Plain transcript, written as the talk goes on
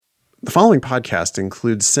The following podcast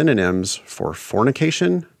includes synonyms for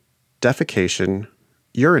fornication, defecation,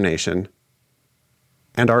 urination,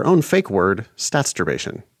 and our own fake word,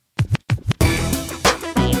 statsturbation.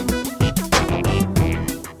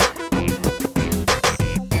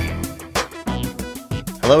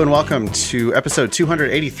 Hello and welcome to episode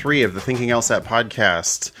 283 of the Thinking LSAT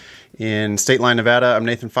podcast. In State Line, Nevada, I'm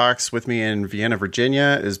Nathan Fox. With me in Vienna,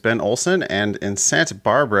 Virginia is Ben Olson, and in Santa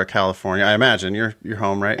Barbara, California, I imagine you're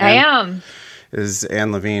home, right? I am. Is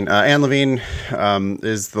Anne Levine. Anne Levine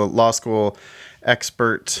is the law school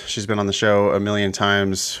expert. She's been on the show a million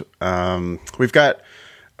times. We've got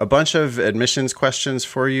a bunch of admissions questions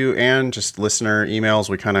for you, and just listener emails.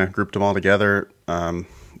 We kind of grouped them all together, and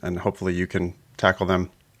hopefully you can tackle them.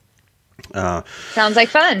 Sounds like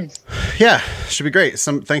fun. Yeah, should be great.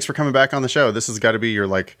 Thanks for coming back on the show. This has got to be your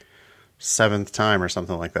seventh time or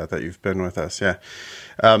something like that you've been with us. Yeah.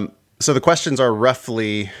 So the questions are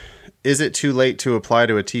roughly: is it too late to apply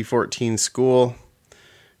to a T14 school?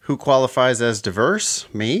 Who qualifies as diverse?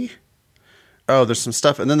 Me? Oh, there's some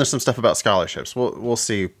stuff, and then there's some stuff about scholarships. We'll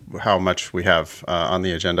see how much we have on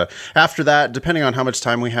the agenda. After that, depending on how much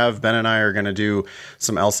time we have, Ben and I are going to do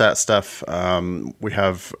some LSAT stuff. We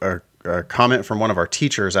have a comment from one of our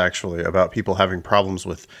teachers, actually, about people having problems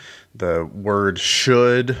with the word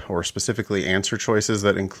should, or specifically answer choices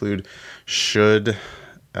that include should.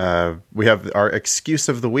 We have our excuse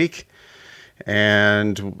of the week,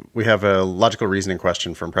 and we have a logical reasoning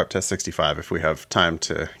question from Prep Test 65 if we have time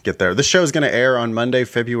to get there. This show is going to air on Monday,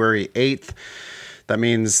 February 8th. That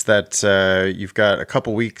means that you've got a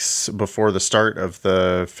couple weeks before the start of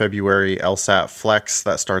the February LSAT Flex.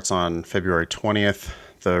 That starts on February 20th.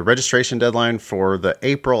 The registration deadline for the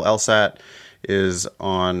April LSAT is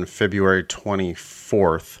on February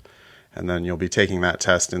 24th, and then you'll be taking that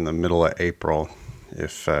test in the middle of April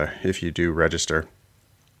if you do register.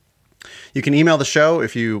 You can email the show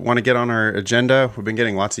if you want to get on our agenda. We've been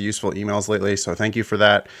getting lots of useful emails lately, so thank you for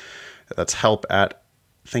that. That's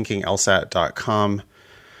help@thinkinglsat.com.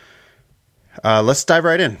 Let's dive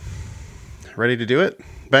right in. Ready to do it?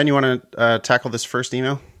 Ben, you want to tackle this first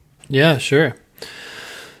email? Yeah, sure.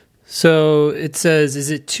 So it says, is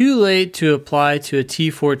it too late to apply to a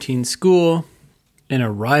T14 school? In a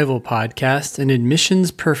rival podcast, an admissions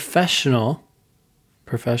professional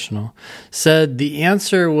said the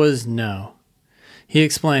answer was no. He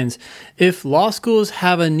explains, if law schools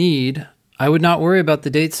have a need, I would not worry about the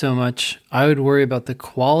date so much. I would worry about the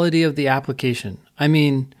quality of the application. I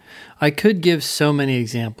mean, I could give so many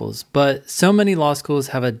examples, but so many law schools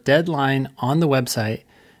have a deadline on the website,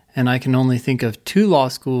 and I can only think of 2 law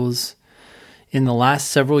schools in the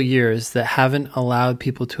last several years that haven't allowed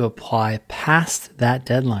people to apply past that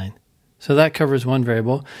deadline. So that covers one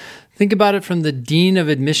variable. Think about it from the Dean of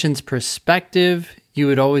Admissions perspective. You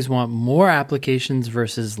would always want more applications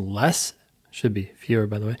versus less. Should be fewer,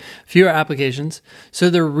 by the way. Fewer applications. So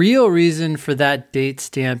the real reason for that date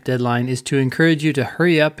stamp deadline is to encourage you to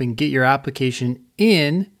hurry up and get your application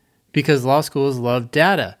in, because law schools love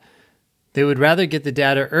data. They would rather get the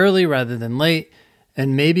data early rather than late,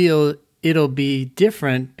 and maybe it'll be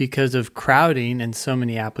different because of crowding and so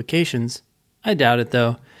many applications. I doubt it,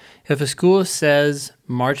 though. If a school says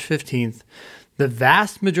March 15th, the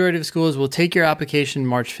vast majority of schools will take your application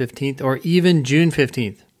March 15th or even June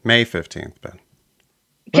 15th. May 15th, Ben.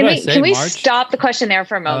 Can we stop the question there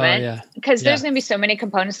for a moment? Because there's going to be so many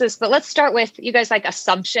components to this. But let's start with, you guys like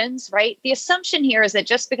assumptions, right? The assumption here is that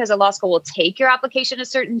just because a law school will take your application a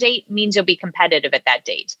certain date means you'll be competitive at that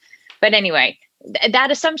date. But anyway, that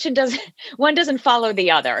assumption doesn't follow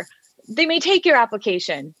the other. They may take your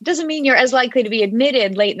application. Doesn't mean you're as likely to be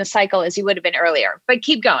admitted late in the cycle as you would have been earlier. But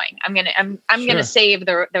keep going. I'm gonna save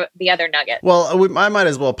the other nugget. Well, I might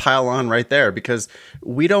as well pile on right there, because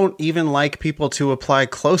we don't even like people to apply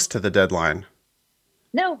close to the deadline.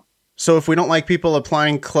 No. So if we don't like people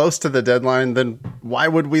applying close to the deadline, then why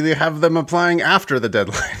would we have them applying after the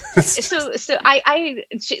deadline? So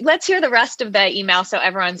let's hear the rest of the email so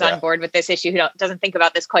everyone's on board with this issue who doesn't think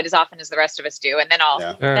about this quite as often as the rest of us do, and then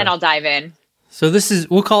I'll dive in. So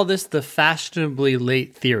we'll call this the fashionably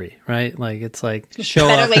late theory, right? Like it's like show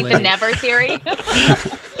better up late late than never theory.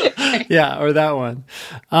 Yeah, or that one.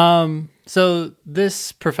 So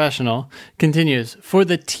this professional continues, for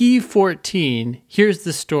the T14, here's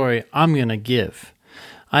the story I'm going to give.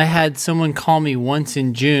 I had someone call me once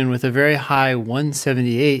in June with a very high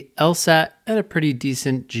 178 LSAT and a pretty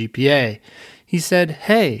decent GPA. He said,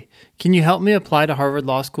 hey, can you help me apply to Harvard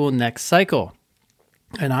Law School next cycle?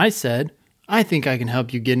 And I said, I think I can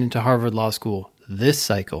help you get into Harvard Law School this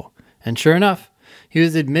cycle. And sure enough, he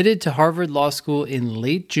was admitted to Harvard Law School in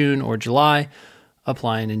late June or July,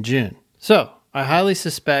 applying in June. So I highly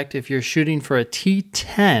suspect if you're shooting for a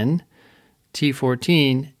T10,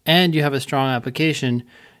 T14, and you have a strong application,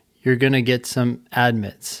 you're going to get some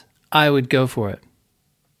admits. I would go for it.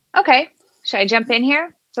 Okay. Should I jump in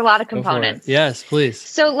here? It's a lot of components. Yes, please.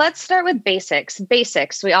 So let's start with basics.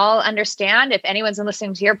 Basics. We all understand, if anyone's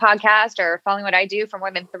listening to your podcast or following what I do for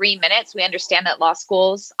more than 3 minutes, we understand that law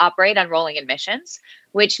schools operate on rolling admissions,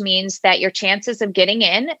 which means that your chances of getting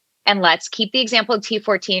in, and let's keep the example of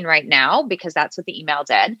T14 right now, because that's what the email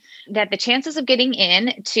did, that the chances of getting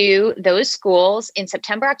in to those schools in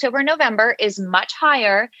September, October, and November is much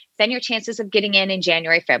higher than your chances of getting in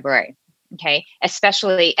January, February. Okay.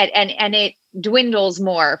 Especially, and it dwindles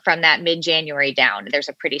more from that mid-January down. There's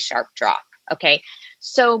a pretty sharp drop. Okay.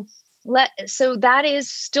 So that is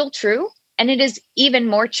still true. And it is even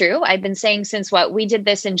more true. I've been saying since we did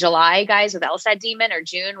this in July, guys, with LSAT Demon, or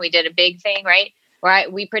June, we did a big thing, right? Where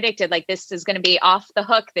we predicted like this is going to be off the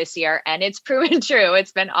hook this year. And it's proven true.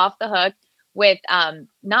 It's been off the hook with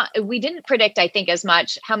we didn't predict, I think, as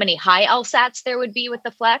much how many high LSATs there would be with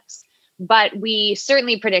the flex. But we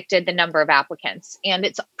certainly predicted the number of applicants, and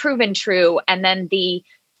it's proven true. And then the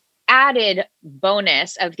added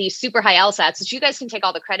bonus of these super high LSATs, which you guys can take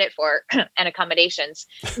all the credit for, and accommodations.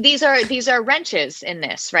 These are wrenches in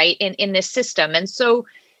this, right? In this system. And so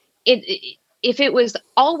if it was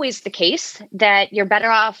always the case that you're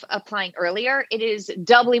better off applying earlier, it is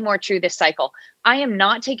doubly more true this cycle. I am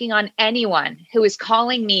not taking on anyone who is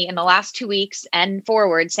calling me in the last 2 weeks and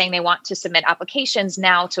forward saying they want to submit applications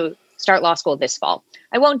now to start law school this fall.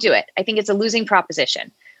 I won't do it. I think it's a losing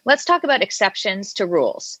proposition. Let's talk about exceptions to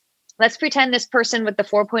rules. Let's pretend this person with the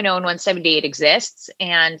 4.0 and 178 exists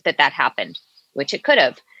and that happened, which it could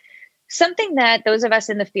have. Something that those of us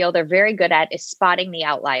in the field are very good at is spotting the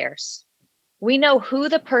outliers. We know who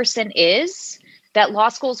the person is that law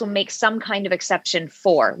schools will make some kind of exception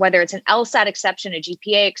for, whether it's an LSAT exception, a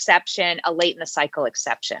GPA exception, a late in the cycle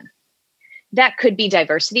exception. That could be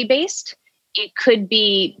diversity-based. It could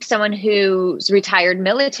be someone who's retired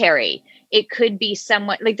military. It could be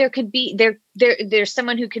someone like there's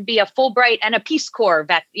someone who could be a Fulbright and a Peace Corps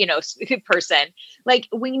person. Like,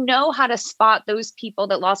 we know how to spot those people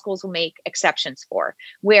that law schools will make exceptions for,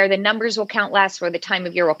 where the numbers will count less, where the time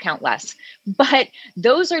of year will count less. But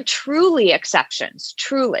those are truly exceptions,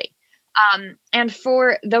 truly. And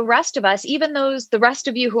for the rest of us, even the rest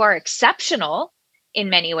of you who are exceptional in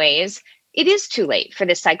many ways, it is too late for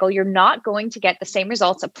this cycle. You're not going to get the same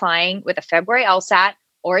results applying with a February LSAT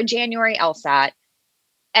or a January LSAT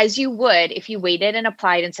as you would if you waited and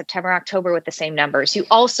applied in September, October with the same numbers. You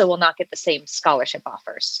also will not get the same scholarship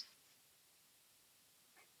offers.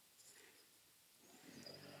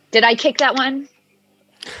 Did I kick that one?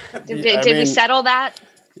 Did we settle that?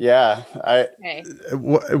 Yeah.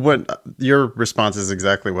 What your response is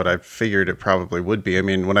exactly what I figured it probably would be. I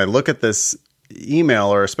mean, when I look at this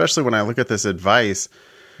email, or especially when I look at this advice,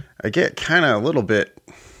 I get kind of a little bit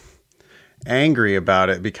angry about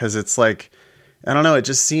it, because it's like, I don't know, it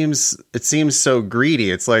seems so greedy.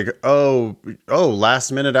 It's like, oh,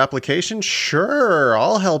 last minute application? Sure,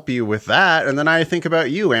 I'll help you with that. And then I think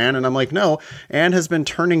about you, Anne, and I'm like, no, Anne has been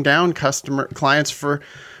turning down clients for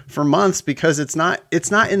months because it's not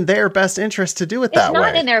in their best interest to do it that way. It's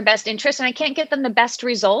not in their best interest, and I can't get them the best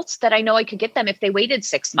results that I know I could get them if they waited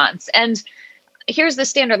 6 months. And here's the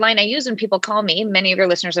standard line I use when people call me. Many of your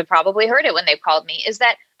listeners have probably heard it when they've called me, is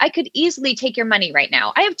that I could easily take your money right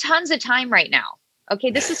now. I have tons of time right now. Okay,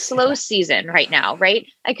 this is slow season right now, right?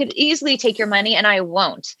 I could easily take your money, and I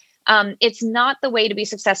won't. It's not the way to be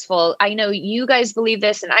successful. I know you guys believe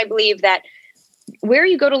this, and I believe that where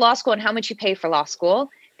you go to law school and how much you pay for law school,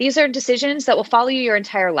 these are decisions that will follow you your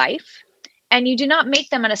entire life. And you do not make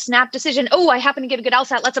them on a snap decision. Oh, I happen to get a good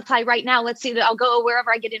LSAT. Let's apply right now. Let's see that I'll go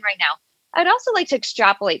wherever I get in right now. I'd also like to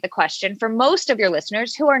extrapolate the question for most of your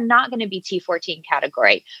listeners who are not going to be T14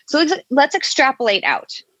 category. So let's extrapolate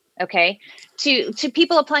out, okay, to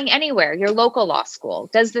people applying anywhere, your local law school.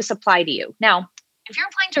 Does this apply to you? Now, if you're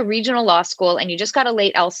applying to regional law school and you just got a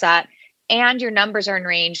late LSAT and your numbers are in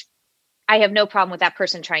range, I have no problem with that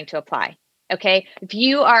person trying to apply. Okay. If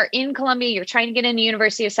you are in Columbia, you're trying to get into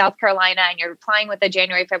University of South Carolina and you're applying with a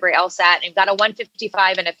January, February LSAT and you've got a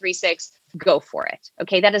 155 and a 3.6, go for it.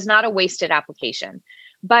 Okay. That is not a wasted application.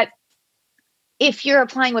 But if you're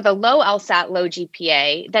applying with a low LSAT, low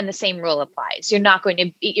GPA, then the same rule applies. You're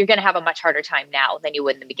going to have a much harder time now than you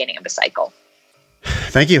would in the beginning of the cycle.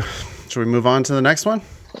 Thank you. Should we move on to the next one?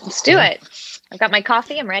 Let's do it. I've got my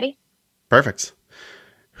coffee. I'm ready. Perfect.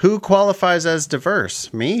 Who qualifies as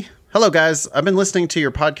diverse? Me? Hello, guys. I've been listening to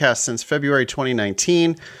your podcast since February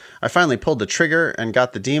 2019. I finally pulled the trigger and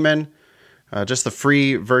got the demon. Just the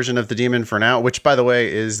free version of the daemon for now, which, by the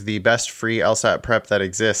way, is the best free LSAT prep that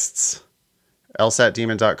exists.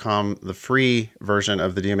 LSATdemon.com. The free version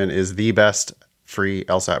of the daemon is the best free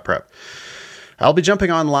LSAT prep. I'll be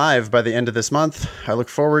jumping on live by the end of this month. I look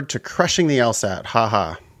forward to crushing the LSAT.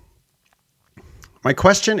 Haha. My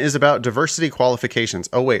question is about diversity qualifications.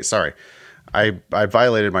 Oh, wait, sorry. I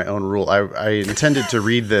violated my own rule. I intended to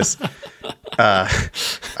read this.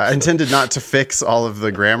 I intended not to fix all of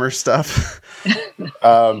the grammar stuff.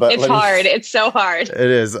 But it's hard. It's so hard. It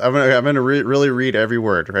is. I'm gonna really read every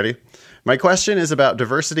word. Ready? My question is about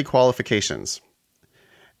diversity qualifications.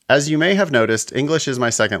 As you may have noticed, English is my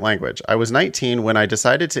second language. I was 19 when I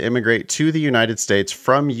decided to immigrate to the United States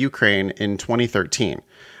from Ukraine in 2013.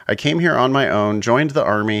 I came here on my own, joined the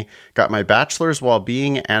army, got my bachelor's while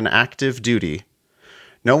being an active duty.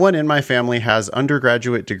 No one in my family has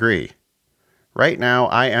undergraduate degree. Right now,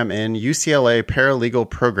 I am in UCLA paralegal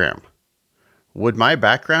program. Would my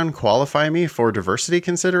background qualify me for diversity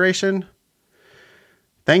consideration?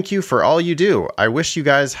 Thank you for all you do. I wish you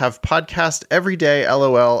guys have podcast every day,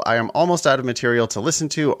 LOL. I am almost out of material to listen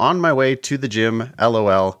to on my way to the gym,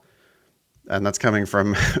 LOL. And that's coming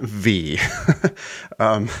from V.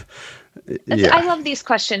 I love these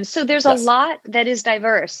questions. So there's a lot that is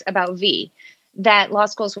diverse about V that law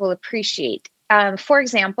schools will appreciate. For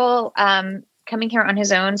example, coming here on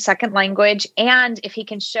his own second language, and if he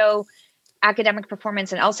can show academic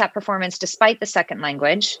performance and LSAT performance despite the second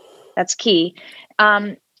language, that's key.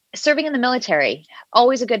 Serving in the military,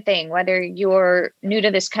 always a good thing, whether you're new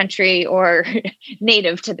to this country or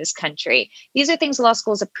native to this country. These are things law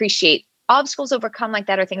schools appreciate. Obstacles overcome like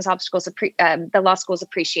that are things the law schools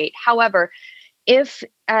appreciate. However, if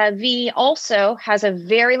V also has a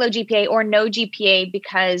very low GPA or no GPA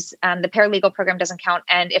because the paralegal program doesn't count,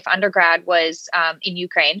 and if undergrad was in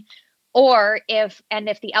Ukraine, or if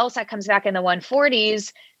the LSAT comes back in the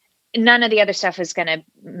 140s, none of the other stuff is going to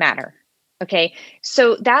matter. Okay,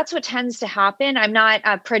 so that's what tends to happen. I'm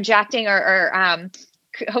not projecting or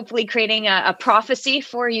hopefully creating a prophecy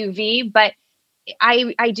for you, V, but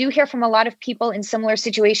I do hear from a lot of people in similar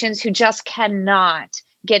situations who just cannot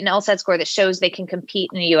get an LSAT score that shows they can compete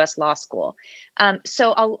in a U.S. law school.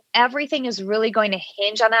 So everything is really going to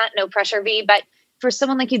hinge on that. No pressure, V, but for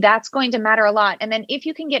someone like you, that's going to matter a lot. And then if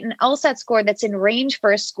you can get an LSAT score that's in range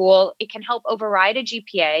for a school, it can help override a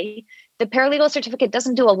GPA. The paralegal certificate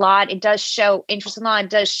doesn't do a lot. It does show interest in law. It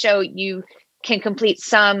does show you can complete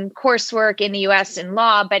some coursework in the U.S. in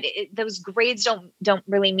law, but those grades don't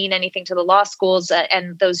really mean anything to the law schools,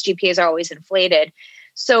 and those GPAs are always inflated.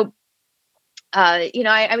 So, I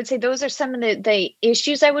would say those are some of the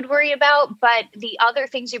issues I would worry about, but the other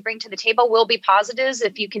things you bring to the table will be positives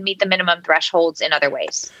if you can meet the minimum thresholds in other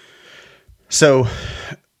ways. So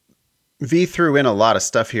V threw in a lot of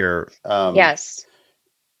stuff here. Yes.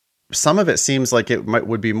 Some of it seems like it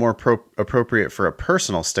would be more appropriate for a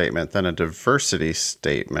personal statement than a diversity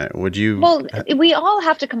statement. Would you? Well, we all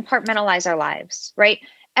have to compartmentalize our lives, right?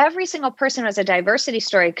 Every single person who has a diversity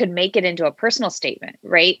story could make it into a personal statement,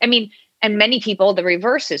 right? I mean, and many people, the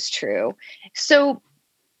reverse is true. So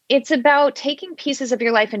it's about taking pieces of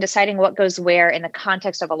your life and deciding what goes where in the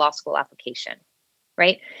context of a law school application,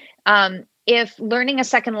 right? If learning a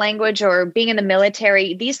second language or being in the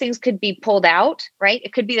military, these things could be pulled out, right?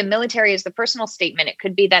 It could be the military as the personal statement. It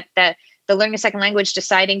could be that the learning a second language,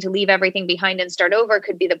 deciding to leave everything behind and start over,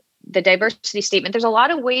 could be the diversity statement. There's a lot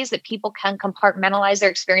of ways that people can compartmentalize their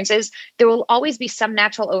experiences. There will always be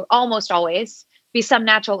almost always be some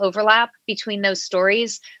natural overlap between those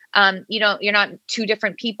stories. You're not two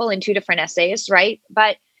different people in two different essays, right?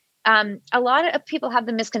 But a lot of people have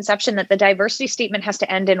the misconception that the diversity statement has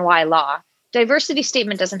to end in Y law. Diversity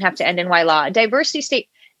statement doesn't have to end in Y law. I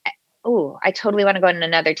totally want to go on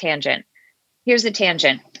another tangent. Here's the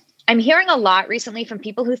tangent. I'm hearing a lot recently from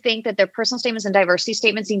people who think that their personal statements and diversity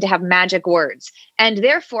statements need to have magic words. And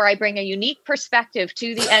therefore, I bring a unique perspective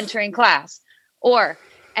to the entering class.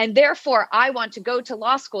 And therefore, I want to go to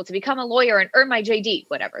law school to become a lawyer and earn my JD,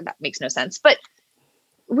 whatever. That makes no sense. But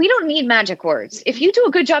we don't need magic words. If you do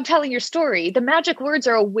a good job telling your story, the magic words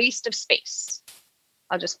are a waste of space.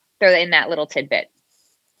 I'll just throw in that little tidbit.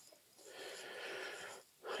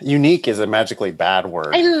 Unique is a magically bad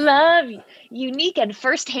word. I love unique and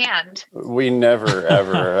firsthand. We never,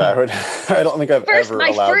 ever, I don't think I've ever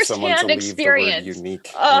allowed someone to leave the word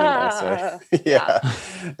unique. Yeah,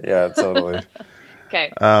 totally.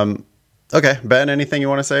 Okay. Okay. Ben, anything you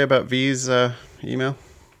want to say about V's email?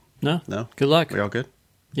 No. Good luck. We all good?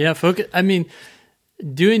 Yeah. Focus. I mean,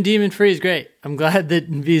 doing Demon Free is great. I'm glad that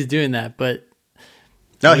V's doing that, but.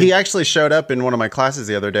 No, he actually showed up in one of my classes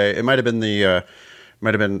the other day. It might have been the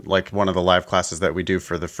Might have been like one of the live classes that we do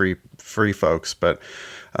for the free folks, but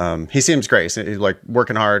he seems great. He's like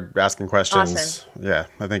working hard, asking questions. Awesome. Yeah,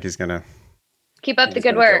 I think he's gonna keep up the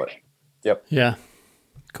good work. Yep. Yeah.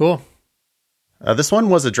 Cool. This one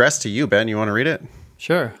was addressed to you, Ben. You want to read it?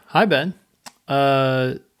 Sure. Hi, Ben.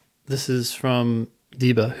 This is from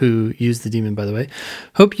Deba, who used the demon, by the way.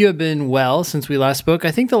 Hope you have been well since we last spoke. I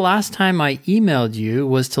think the last time I emailed you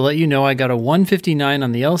was to let you know I got a 159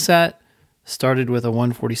 on the LSAT. Started with a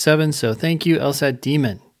 147, so thank you, LSAT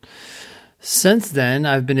demon. Since then,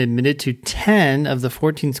 I've been admitted to 10 of the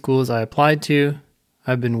 14 schools I applied to.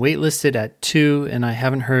 I've been waitlisted at 2, and I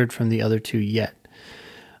haven't heard from the other 2 yet.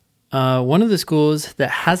 One of the schools that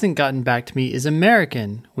hasn't gotten back to me is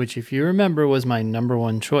American, which, if you remember, was my number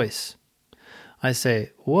one choice. I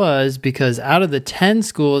say was because out of the 10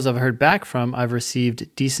 schools I've heard back from, I've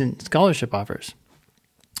received decent scholarship offers.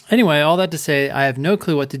 Anyway, all that to say, I have no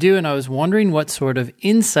clue what to do, and I was wondering what sort of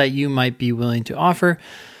insight you might be willing to offer.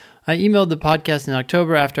 I emailed the podcast in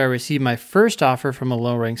October after I received my first offer from a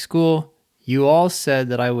low-ranked school. You all said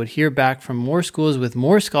that I would hear back from more schools with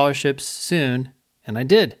more scholarships soon, and I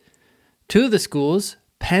did. 2 of the schools,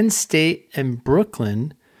 Penn State and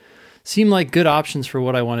Brooklyn, seem like good options for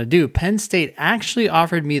what I want to do. Penn State actually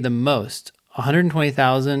offered me the most,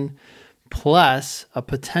 $120,000 plus a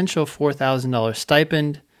potential $4,000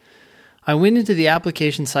 stipend. I went into the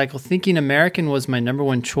application cycle thinking American was my number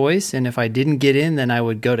one choice, and if I didn't get in, then I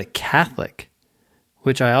would go to Catholic,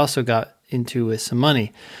 which I also got into with some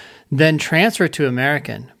money, then transfer to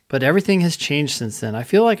American. But everything has changed since then. I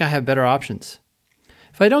feel like I have better options.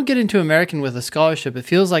 If I don't get into American with a scholarship, it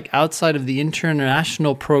feels like outside of the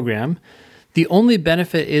international program, the only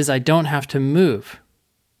benefit is I don't have to move.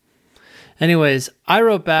 Anyways, I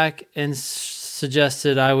wrote back and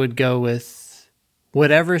suggested I would go with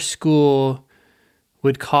whatever school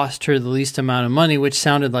would cost her the least amount of money, which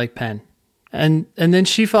sounded like Penn. And then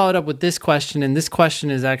she followed up with this question, and this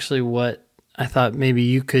question is actually what I thought maybe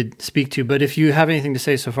you could speak to. But if you have anything to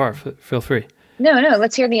say so far, feel free. No,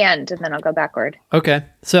 let's hear the end, and then I'll go backward. Okay.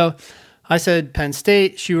 So I said Penn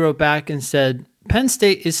State. She wrote back and said, Penn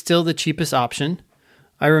State is still the cheapest option.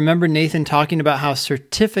 I remember Nathan talking about how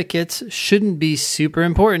certificates shouldn't be super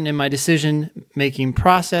important in my decision-making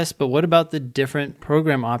process, but what about the different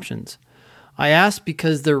program options? I asked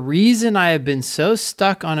because the reason I have been so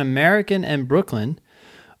stuck on American and Brooklyn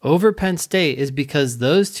over Penn State is because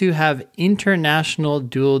those 2 have international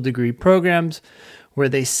dual degree programs where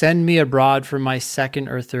they send me abroad for my 2nd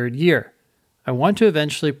or 3rd year. I want to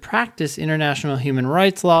eventually practice international human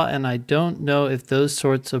rights law, and I don't know if those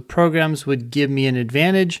sorts of programs would give me an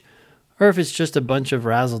advantage or if it's just a bunch of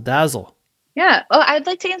razzle-dazzle. Yeah, well, I'd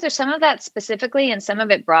like to answer some of that specifically and some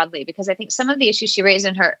of it broadly, because I think some of the issues she raised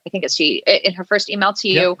in her, in her first email to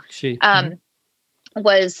you,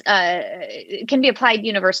 was can be applied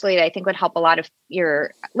universally that I think would help a lot of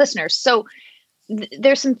your listeners. So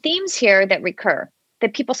there's some themes here that recur.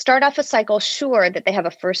 That people start off a cycle sure that they have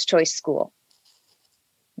a first choice school.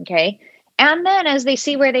 Okay. And then as they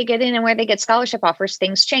see where they get in and where they get scholarship offers,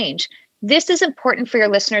 things change. This is important for your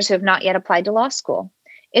listeners who have not yet applied to law school.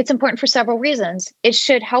 It's important for several reasons. It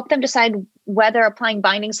should help them decide whether applying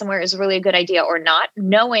binding somewhere is really a good idea or not,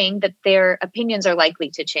 knowing that their opinions are likely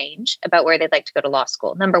to change about where they'd like to go to law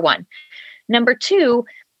school. Number 1. Number 2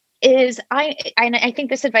 is I think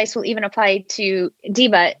this advice will even apply to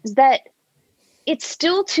Deba, is that it's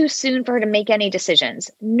still too soon for her to make any decisions.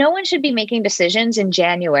 No one should be making decisions in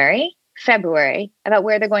January, February about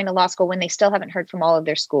where they're going to law school when they still haven't heard from all of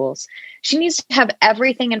their schools. She needs to have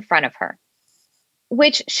everything in front of her,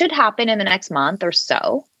 which should happen in the next month or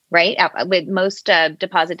so, right? With most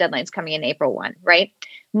deposit deadlines coming in April 1, right?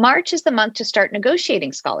 March is the month to start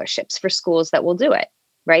negotiating scholarships for schools that will do it,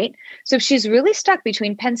 right? So if she's really stuck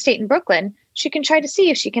between Penn State and Brooklyn, she can try to see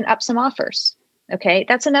if she can up some offers. Okay,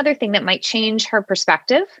 that's another thing that might change her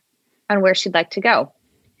perspective on where she'd like to go.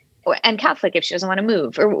 And Catholic if she doesn't want to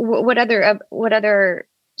move, or what other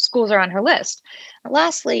schools are on her list.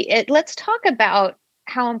 Lastly, let's talk about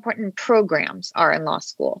how important programs are in law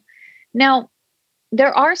school. Now,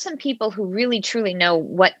 there are some people who really truly know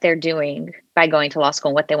what they're doing by going to law school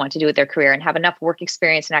and what they want to do with their career and have enough work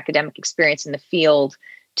experience and academic experience in the field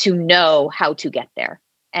to know how to get there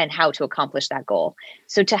and how to accomplish that goal.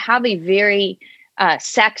 So to have a very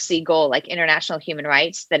sexy goal like international human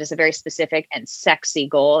rights, that is a very specific and sexy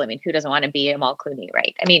goal. I mean, who doesn't want to be Amal Clooney,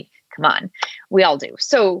 right? I mean, come on, we all do.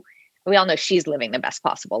 So we all know she's living the best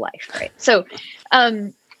possible life, right? So,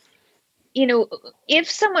 if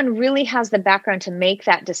someone really has the background to make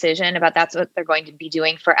that decision about that's what they're going to be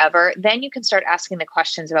doing forever, then you can start asking the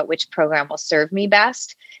questions about which program will serve me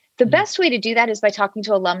best. The best way to do that is by talking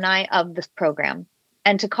to alumni of the program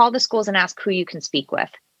and to call the schools and ask who you can speak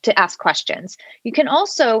with, to ask questions. You can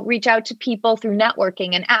also reach out to people through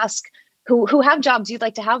networking and ask who have jobs you'd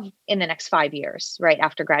like to have in the next 5 years, right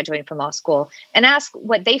after graduating from law school, and ask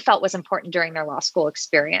what they felt was important during their law school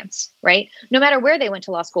experience, right? No matter where they went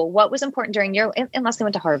to law school, what was important during unless they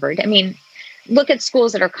went to Harvard. I mean, look at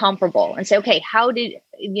schools that are comparable and say, okay, how did,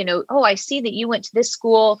 I see that you went to this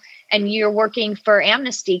school and you're working for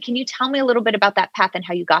Amnesty. Can you tell me a little bit about that path and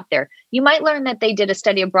how you got there? You might learn that they did a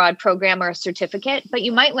study abroad program or a certificate, but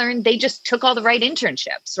you might learn they just took all the right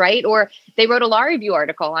internships, right? Or they wrote a law review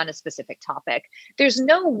article on a specific topic. There's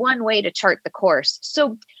no one way to chart the course.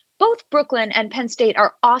 So both Brooklyn and Penn State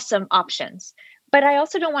are awesome options. But I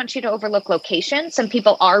also don't want you to overlook location. Some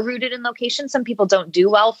people are rooted in location. Some people don't do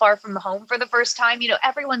well far from home for the first time.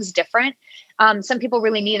 Everyone's different. Some people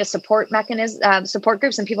really need a support mechanism, support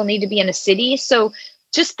group. Some people need to be in a city. So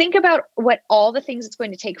just think about what all the things it's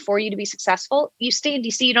going to take for you to be successful. You stay in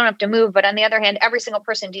DC, you don't have to move. But on the other hand, every single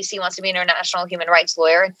person in DC wants to be an international human rights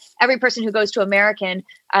lawyer. And every person who goes to American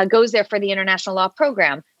goes there for the international law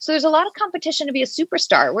program. So there's a lot of competition to be a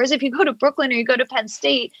superstar. Whereas if you go to Brooklyn or you go to Penn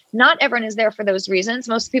State, not everyone is there for those reasons.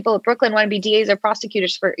 Most people at Brooklyn want to be DAs or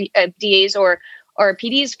prosecutors for DAs or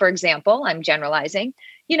PDs, for example. I'm generalizing.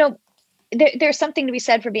 There's something to be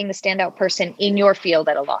said for being the standout person in your field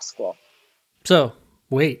at a law school. So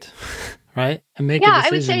wait, right? And make a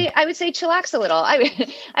decision. I would say chillax a little. I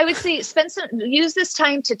would say use this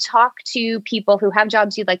time to talk to people who have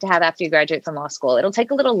jobs you'd like to have after you graduate from law school. It'll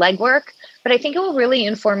take a little legwork, but I think it will really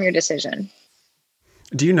inform your decision.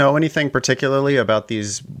 Do you know anything particularly about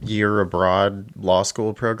these year abroad law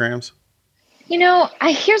school programs?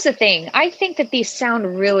 Here's the thing. I think that these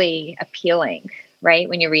sound really appealing, right?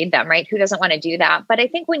 When you read them, right? Who doesn't want to do that? But I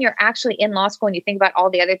think when you're actually in law school and you think about all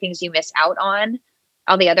the other things you miss out on,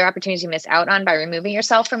 all the other opportunities you miss out on by removing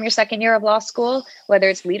yourself from your second year of law school, whether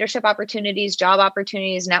it's leadership opportunities, job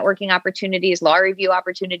opportunities, networking opportunities, law review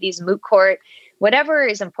opportunities, moot court, whatever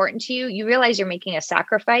is important to you, you realize you're making a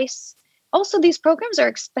sacrifice. Also, these programs are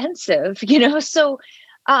expensive, so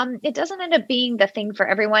it doesn't end up being the thing for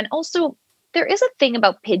everyone. Also, there is a thing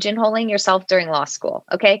about pigeonholing yourself during law school.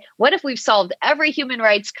 Okay. What if we've solved every human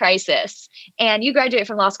rights crisis and you graduate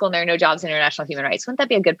from law school and there are no jobs in international human rights? Wouldn't that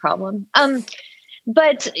be a good problem?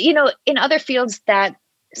 But, in other fields, that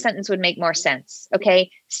sentence would make more sense.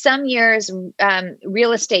 Okay. Some years,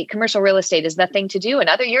 commercial real estate is the thing to do. And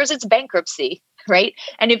other years it's bankruptcy, right?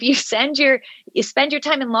 And if you spend your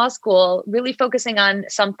time in law school really focusing on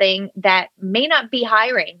something that may not be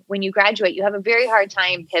hiring when you graduate, you have a very hard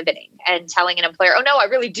time pivoting and telling an employer, oh no, I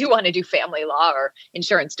really do want to do family law or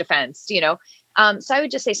insurance defense, So I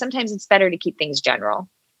would just say sometimes it's better to keep things general,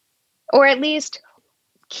 or at least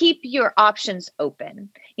keep your options open.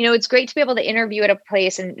 It's great to be able to interview at a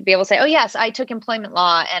place and be able to say, oh yes, I took employment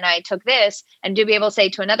law and I took this, and to be able to say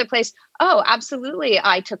to another place, oh, absolutely,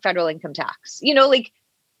 I took federal income tax. The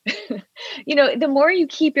more you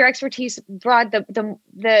keep your expertise broad, the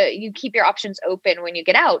you keep your options open when you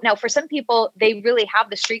get out. Now, for some people, they really have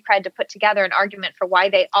the street cred to put together an argument for why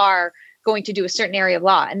they are going to do a certain area of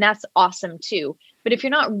law, and that's awesome too. But if you're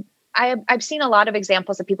not, I've seen a lot of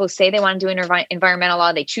examples of people who say they want to do environmental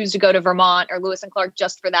law. They choose to go to Vermont or Lewis and Clark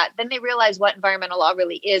just for that. Then they realize what environmental law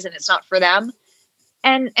really is, and it's not for them.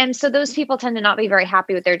 And so those people tend to not be very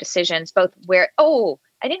happy with their decisions, both where, I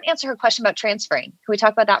didn't answer her question about transferring. Can we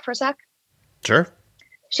talk about that for a sec? Sure.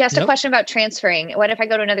 She asked a question about transferring. What if I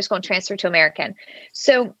go to another school and transfer to American?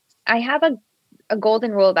 So I have a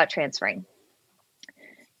golden rule about transferring.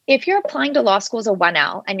 If you're applying to law school as a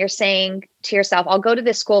 1L and you're saying to yourself, I'll go to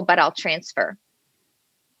this school, but I'll transfer,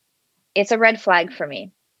 it's a red flag for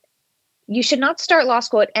me. You should not start law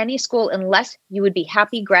school at any school unless you would be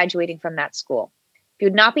happy graduating from that school. If you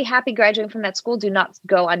would not be happy graduating from that school, do not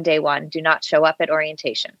go on day one. Do not show up at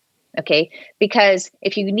orientation. Okay. Because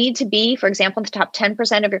if you need to be, for example, the top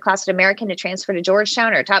 10% of your class at American to transfer to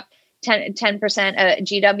Georgetown, or top 10%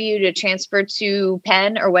 GW to transfer to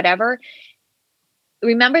Penn or whatever,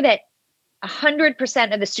 remember that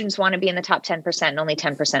 100% of the students want to be in the top 10% and only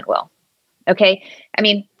 10% will. Okay. I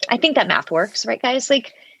mean, I think that math works, right, guys?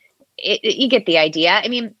 You get the idea. I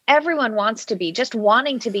mean, everyone wants to be. Just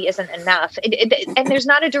wanting to be isn't enough. And there's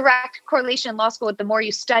not a direct correlation in law school with the more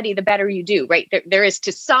you study, the better you do, right? There is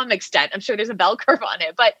to some extent. I'm sure there's a bell curve on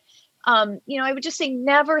it. But, I would just say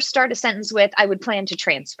never start a sentence with, I would plan to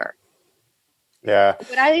transfer. Yeah.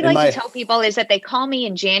 What I like to tell people is that they call me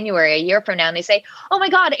in January, a year from now, and they say, oh my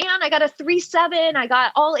God, Anne, I got a 3.7. I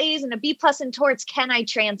got all A's and a B+ in torts. Can I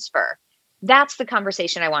transfer? That's the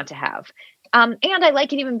conversation I want to have. And I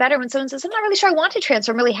like it even better when someone says, I'm not really sure I want to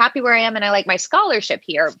transfer. I'm really happy where I am and I like my scholarship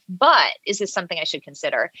here, but is this something I should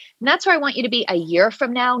consider? And that's where I want you to be a year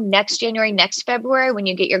from now, next January, next February, when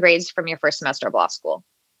you get your grades from your first semester of law school.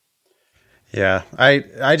 Yeah,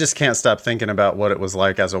 I just can't stop thinking about what it was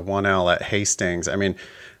like as a 1L at Hastings. I mean,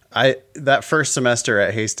 that first semester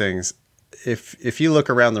at Hastings, if you look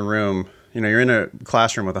around the room, you're in a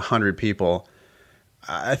classroom with 100 people.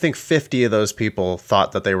 I think 50 of those people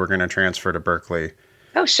thought that they were going to transfer to Berkeley.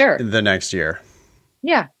 Oh, sure. The next year.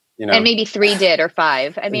 Yeah. And maybe 3 did, or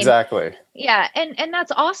 5. I mean, exactly. Yeah. And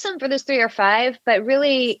that's awesome for those 3 or 5, but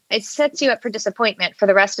really it sets you up for disappointment for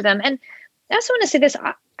the rest of them. And I also want to say this.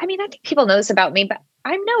 I mean, I think people know this about me, but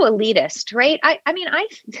I'm no elitist, right? I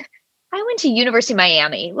went to University of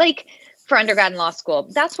Miami, like for undergrad and law school.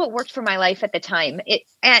 That's what worked for my life at the time.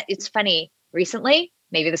 It's funny. Recently,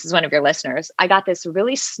 maybe this is one of your listeners, I got this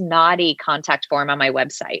really snotty contact form on my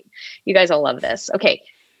website. You guys will love this. Okay.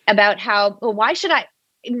 About how, why should I,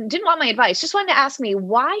 didn't want my advice, just wanted to ask me,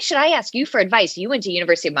 why should I ask you for advice? You went to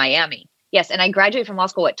University of Miami. Yes. And I graduated from law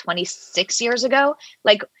school, 26 years ago?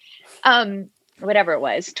 Like, whatever it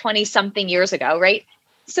was, 20 something years ago. Right.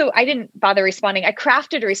 So I didn't bother responding. I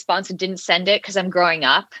crafted a response and didn't send it because I'm growing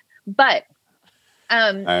up. But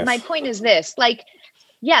nice. My point is this, like,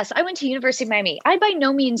 yes, I went to University of Miami. I by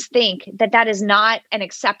no means think that is not an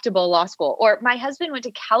acceptable law school. Or my husband went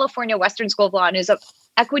to California Western School of Law and is an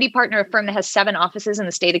equity partner of a firm that has 7 offices in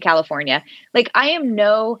the state of California. Like, I am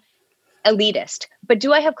no elitist, but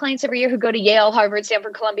do I have clients every year who go to Yale, Harvard,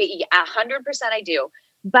 Stanford, Columbia? 100% I do.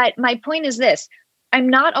 But my point is this. I'm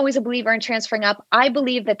not always a believer in transferring up. I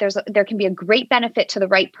believe that there can be a great benefit to the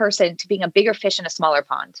right person to being a bigger fish in a smaller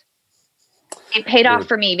pond. It paid off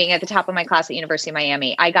for me being at the top of my class at University of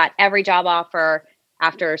Miami. I got every job offer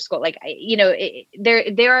after school. Like,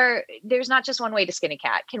 there's not just one way to skin a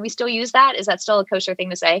cat. Can we still use that? Is that still a kosher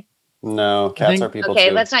thing to say? No, cats are people. Okay,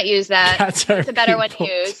 too. Let's not use that. It's a better one to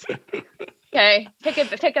use. Okay, pick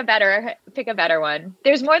a better one.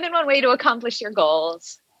 There's more than one way to accomplish your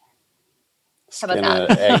goals. How about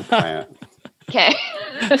that? Eggplant. Okay.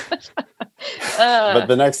 But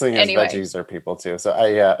the next thing is veggies are people too. So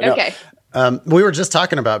okay. We were just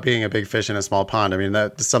talking about being a big fish in a small pond. I mean,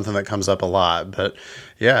 that's something that comes up a lot, but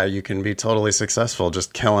yeah, you can be totally successful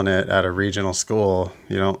just killing it at a regional school.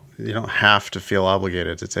 You don't have to feel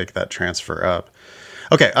obligated to take that transfer up.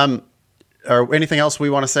 Okay. Or anything else we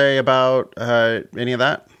want to say about any of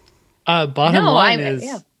that? Bottom line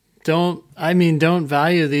is don't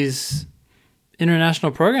value these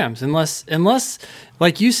international programs unless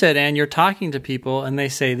like you said, Ann, you're talking to people and they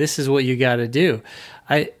say this is what you got to do.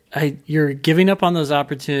 You're giving up on those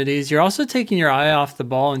opportunities. You're also taking your eye off the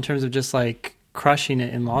ball in terms of just like crushing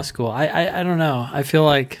it in law school. I don't know. I feel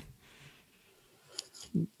like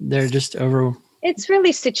they're just over. It's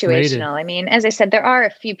really situational. Rated. I mean, as I said, there are a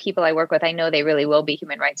few people I work with. I know they really will be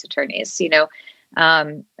human rights attorneys.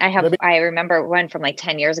 I remember one from like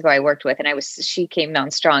 10 years ago I worked with, and she came on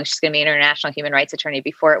strong. She's going to be an international human rights attorney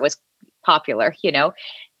before it was popular,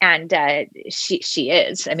 and she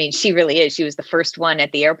is. I mean, she really is. She was the first one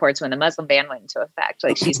at the airports when the Muslim ban went into effect.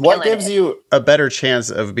 Like, she's what gives you a better chance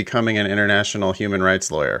of becoming an international human rights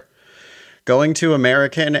lawyer? Going to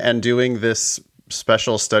American and doing this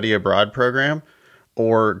special study abroad program,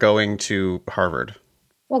 or going to Harvard?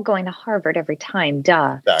 Well, going to Harvard every time,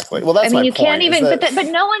 duh. Exactly. Well, that's my point. Can't even, but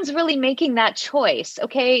no one's really making that choice.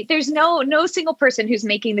 Okay, there's no single person who's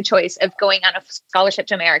making the choice of going on a scholarship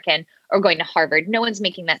to American or going to Harvard. No one's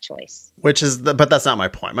making that choice. But that's not my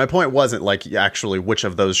point. My point wasn't like actually which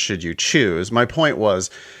of those should you choose. My point was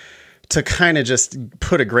to kind of just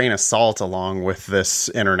put a grain of salt along with this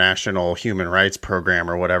international human rights program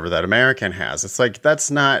or whatever that American has. It's like,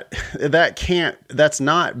 that's not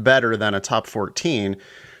better than a top 14.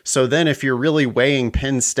 So then if you're really weighing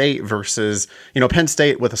Penn State versus, Penn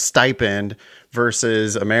State with a stipend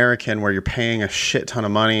versus American where you're paying a shit ton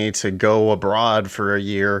of money to go abroad for a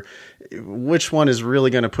year, which one is really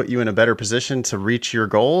going to put you in a better position to reach your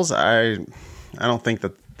goals? I don't think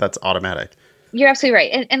that's automatic. You're absolutely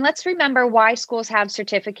right. And let's remember why schools have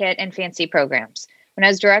certificate and fancy programs. When I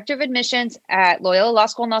was director of admissions at Loyola Law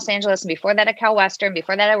School in Los Angeles, and before that at Cal Western,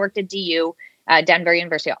 before that I worked at DU, Denver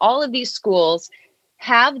University, all of these schools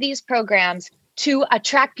have these programs to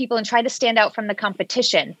attract people and try to stand out from the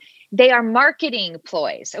competition. They are marketing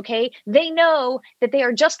ploys, okay? They know that they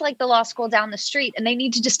are just like the law school down the street and they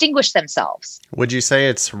need to distinguish themselves. Would you say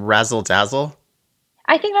it's razzle-dazzle?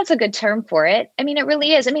 I think that's a good term for it. I mean, it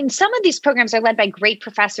really is. I mean, some of these programs are led by great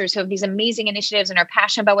professors who have these amazing initiatives and are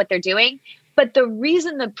passionate about what they're doing. But the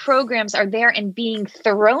reason the programs are there and being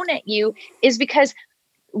thrown at you is because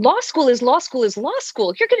law school is law school is law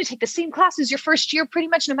school. You're going to take the same classes your first year, pretty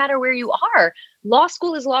much no matter where you are. Law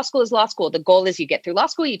school is law school is law school. The goal is you get through law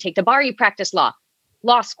school, you take the bar, you practice law.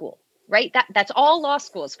 Law school, right? That's all law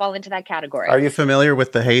schools fall into that category. Are you familiar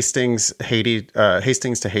with the Hastings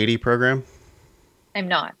to Haiti program? I'm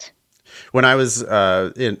not. When I was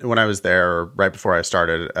there, right before I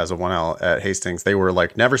started as a 1L at Hastings, they were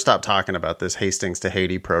like, never stop talking about this Hastings to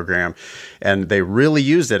Haiti program. And they really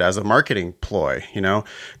used it as a marketing ploy,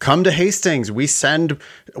 come to Hastings. We send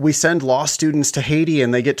law students to Haiti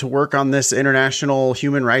and they get to work on this international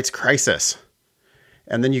human rights crisis.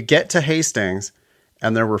 And then you get to Hastings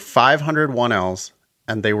and there were 500 1Ls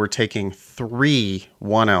and they were taking 3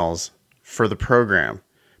 1Ls for the program,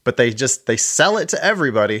 but they sell it to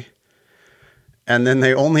everybody. And then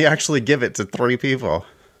they only actually give it to 3 people.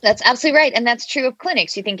 That's absolutely right. And that's true of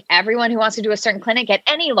clinics. You think everyone who wants to do a certain clinic at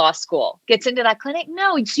any law school gets into that clinic?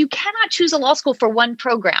 No, you cannot choose a law school for 1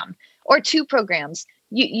 program or 2 programs.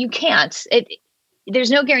 You can't. There's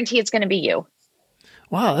no guarantee it's going to be you.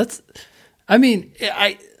 Wow,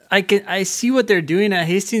 I see what they're doing at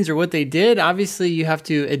Hastings or what they did. Obviously, you have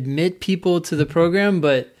to admit people to the program,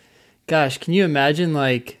 but gosh, can you imagine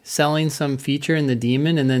like selling some feature in the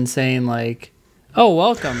Demon and then saying like, "Oh,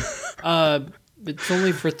 welcome. It's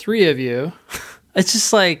only for 3 of you." It's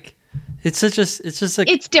just like it's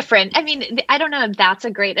different. I mean, I don't know if that's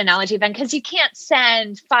a great analogy, Ben, because you can't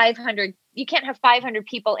send 500. You can't have 500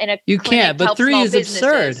 people in a. You can't, but 3 is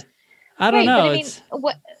absurd. I don't know. But I mean,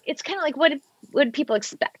 it's kind of like what would people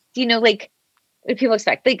expect? Like what people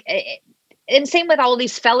expect? Like, and same with all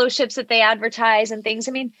these fellowships that they advertise and things.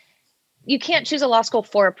 I mean, you can't choose a law school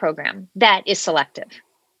for a program that is selective.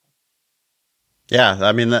 Yeah,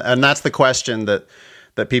 I mean, and that's the question that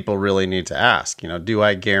people really need to ask. Do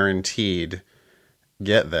I guaranteed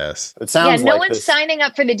get this? It sounds no one's signing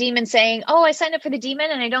up for the Demon saying, "Oh, I signed up for the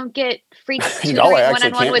Demon and I don't get free tutoring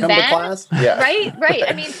one-on-one with Ben." Yeah. Right.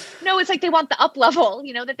 I mean, no, it's like they want the up level,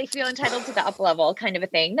 that they feel entitled to the up level kind of a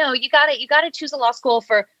thing. No, you got to choose a law school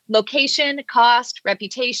for location, cost,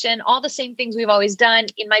 reputation, all the same things we've always done.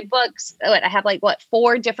 In my books, I have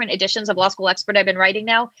 4 different editions of Law School Expert I've been writing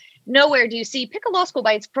now. Nowhere do you see pick a law school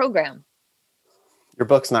by its program. Your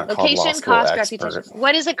book's not location, called Law School cost, Expert. Reputation.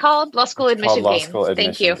 What is it called? Law School Admission Game.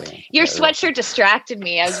 Thank you. Your sweatshirt distracted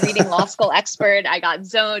me. I was reading Law School Expert. I got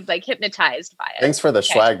zoned, hypnotized by it. Thanks for the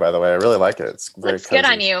swag, by the way. I really like it. It's very Looks good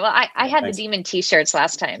on you. Well, I had the Demon t-shirts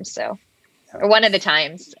last time, or one of the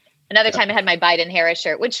times. Another time I had my Biden-Harris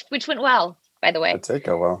shirt, which went well, by the way. It did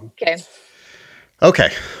go well. Okay.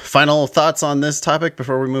 Final thoughts on this topic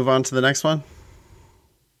before we move on to the next one?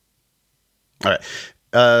 All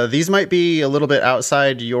right. These might be a little bit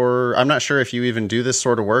outside I'm not sure if you even do this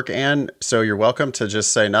sort of work, Anne, so you're welcome to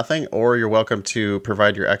just say nothing, or you're welcome to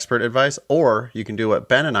provide your expert advice, or you can do what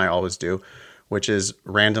Ben and I always do, which is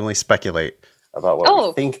randomly speculate about what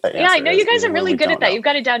we think the answer is. Yeah, I know you guys are really good at that. You've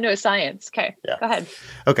got it down to a science. Okay, yeah. Go ahead.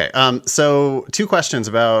 Okay, so 2 questions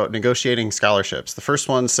about negotiating scholarships. The first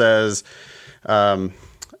one says,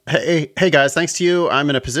 Hey guys, thanks to you, I'm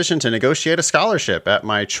in a position to negotiate a scholarship at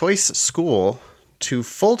my choice school to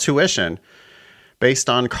full tuition based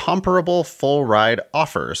on comparable full ride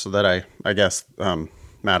offers that I guess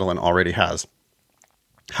Madeline already has.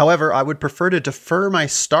 However, I would prefer to defer my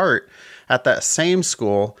start at that same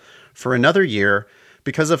school for another year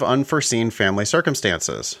because of unforeseen family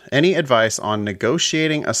circumstances. Any advice on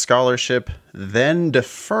negotiating a scholarship, then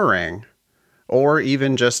deferring, or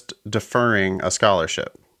even just deferring a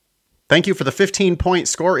scholarship? Thank you for the 15-point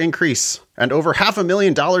score increase and over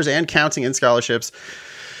 $500,000 and counting in scholarships.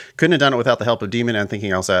 Couldn't have done it without the help of Demon and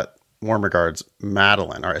Thinking LSAT. Warm regards,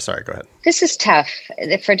 Madeline. All right, sorry, go ahead. This is tough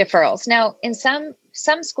for deferrals. Now, in some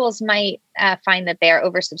schools might find that they are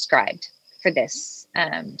oversubscribed for this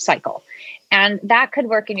cycle, and that could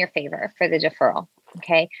work in your favor for the deferral.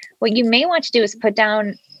 Okay, what you may want to do is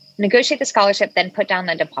negotiate the scholarship, then put down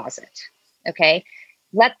the deposit. Okay.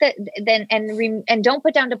 And don't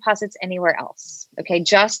put down deposits anywhere else. Okay.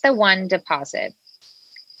 Just the one deposit.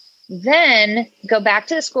 Then go back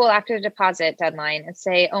to the school after the deposit deadline and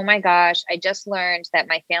say, "Oh my gosh, I just learned that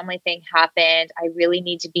my family thing happened. I really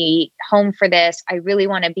need to be home for this. I really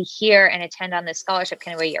want to be here and attend on this scholarship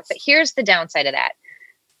kind of a year." But here's the downside of that.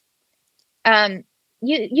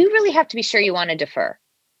 You really have to be sure you want to defer.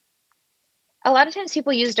 A lot of times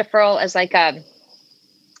people use deferral as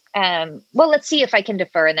well, let's see if I can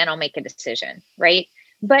defer and then I'll make a decision, right?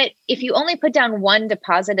 But if you only put down one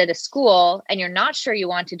deposit at a school and you're not sure you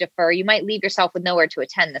want to defer, you might leave yourself with nowhere to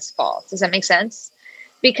attend this fall. Does that make sense?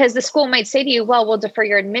 Because the school might say to you, "Well, we'll defer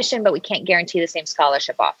your admission, but we can't guarantee the same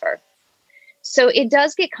scholarship offer." So it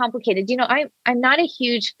does get complicated. I'm not a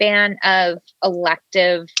huge fan of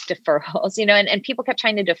elective deferrals, and people kept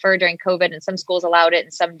trying to defer during COVID, and some schools allowed it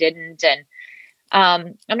and some didn't. And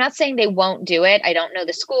I'm not saying they won't do it. I don't know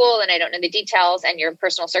the school and I don't know the details and your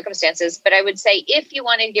personal circumstances, but I would say if you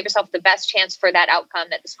want to give yourself the best chance for that outcome,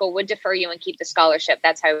 that the school would defer you and keep the scholarship,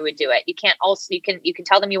 that's how we would do it. You can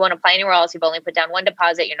tell them you won't apply anywhere else. You've only put down one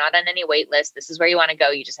deposit. You're not on any wait list. This is where you want to go.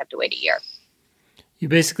 You just have to wait a year. You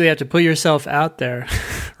basically have to put yourself out there,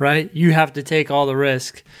 right? You have to take all the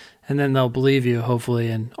risk, and then they'll believe you, hopefully,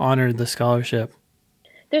 and honor the scholarship.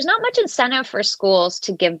 There's not much incentive for schools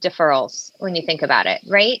to give deferrals when you think about it,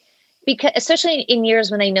 right? Because especially in years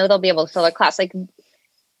when they know they'll be able to fill their class, and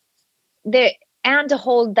to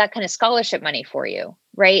hold that kind of scholarship money for you,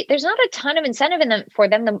 right? There's not a ton of incentive for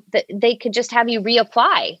them. They could just have you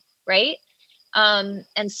reapply, right?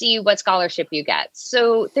 And see what scholarship you get.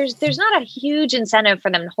 So there's not a huge incentive for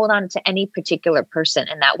them to hold on to any particular person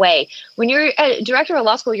in that way. When you're a director of a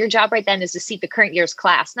law school, your job right then is to seat the current year's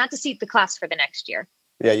class, not to seat the class for the next year.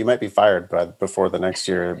 Yeah, you might be fired before the next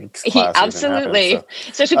year class. Absolutely. Happens,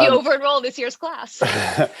 so. Especially if you over-enroll this year's class.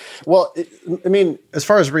 Well, as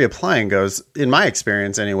far as reapplying goes, in my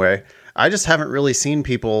experience anyway, I just haven't really seen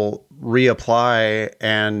people reapply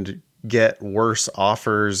and get worse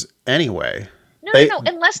offers anyway. No,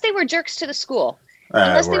 unless they were jerks to the school.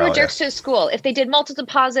 Unless they were jerks to the school. If they did multiple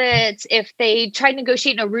deposits, if they tried to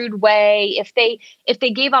negotiate in a rude way, if they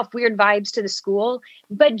gave off weird vibes to the school.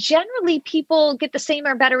 But generally, people get the same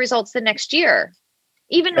or better results the next year,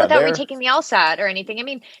 even without retaking the LSAT or anything. I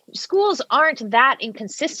mean, schools aren't that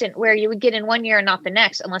inconsistent where you would get in one year and not the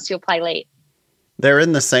next unless you apply late. They're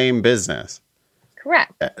in the same business.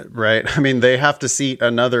 Correct. Right. I mean, they have to seat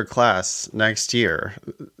another class next year.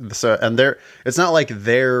 So, and it's not like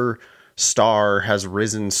their star has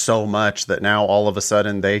risen so much that now all of a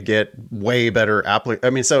sudden they get way better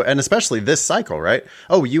and especially this cycle, right?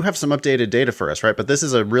 Oh, you have some updated data for us, right? But this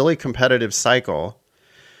is a really competitive cycle.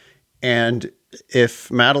 And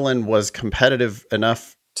if Madeline was competitive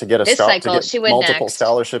enough to get multiple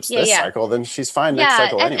scholarships cycle, then she's fine next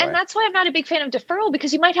cycle anyway. And that's why I'm not a big fan of deferral,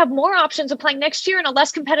 because you might have more options applying next year in a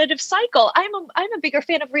less competitive cycle. I'm a bigger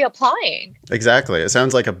fan of reapplying. Exactly. It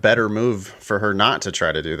sounds like a better move for her not to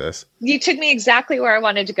try to do this. You took me exactly where I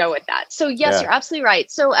wanted to go with that. So yes, You're absolutely right.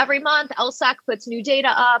 So every month LSAC puts new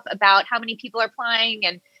data up about how many people are applying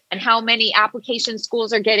and how many applications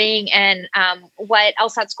schools are getting and what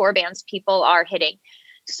LSAT score bands people are hitting.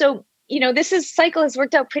 So this cycle has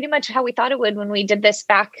worked out pretty much how we thought it would when we did this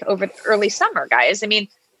back over early summer, guys. I mean,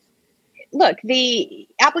 look, the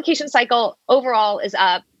application cycle overall is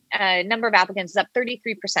up. Number of applicants is up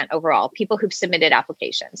 33% overall, people who've submitted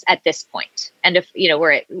applications at this point. And if,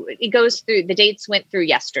 it goes through, the dates went through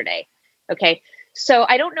yesterday. Okay. So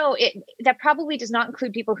I don't know, that probably does not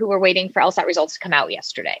include people who were waiting for LSAT results to come out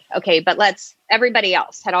yesterday. Okay. But everybody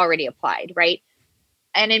else had already applied, right?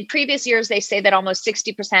 And in previous years, they say that almost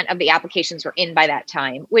 60% of the applications were in by that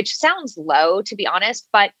time, which sounds low, to be honest.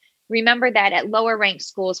 But remember that at lower ranked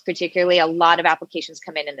schools, particularly, a lot of applications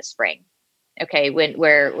come in the spring. Okay,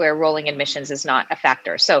 where rolling admissions is not a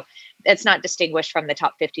factor. So it's not distinguished from the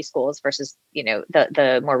top 50 schools versus,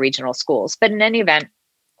 the more regional schools. But in any event,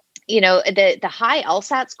 the high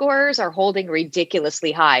LSAT scores are holding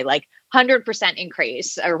ridiculously high, like 100%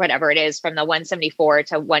 increase or whatever it is from the 174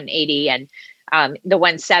 to 180 and the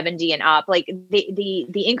 170 and up. Like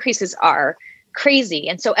the increases are crazy.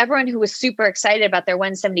 And so everyone who was super excited about their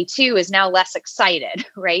 172 is now less excited,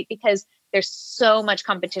 right? Because there's so much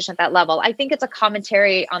competition at that level. I think it's a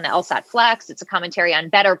commentary on the LSAT Flex. It's a commentary on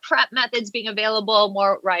better prep methods being available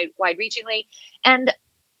more wide-reachingly, and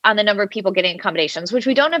on the number of people getting accommodations, which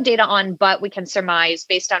we don't have data on, but we can surmise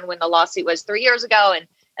based on when the lawsuit was 3 years ago and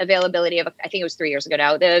availability of, I think it was 3 years ago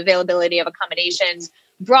now, the availability of accommodations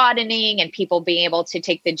broadening and people being able to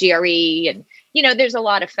take the GRE. And, there's a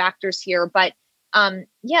lot of factors here. But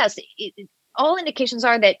yes, all indications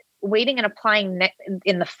are that waiting and applying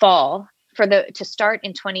in the fall to start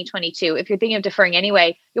in 2022, if you're thinking of deferring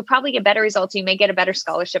anyway, you'll probably get better results. You may get a better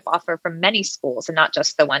scholarship offer from many schools and not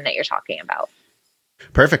just the one that you're talking about.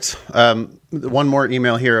 Perfect. One more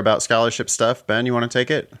email here about scholarship stuff. Ben, you want to take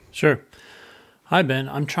it? Sure. Hi, Ben.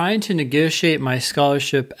 I'm trying to negotiate my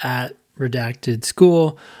scholarship at redacted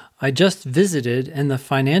school. I just visited and the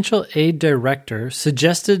financial aid director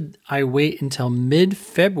suggested I wait until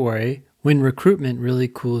mid-February when recruitment really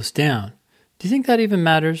cools down. Do you think that even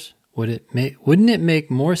matters? Wouldn't it make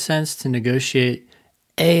more sense to negotiate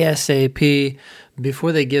ASAP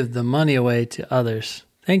before they give the money away to others?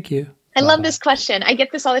 Thank you. I love this question. I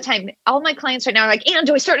get this all the time. All my clients right now are like, "And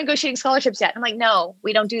do I start negotiating scholarships yet?" I'm like, "No,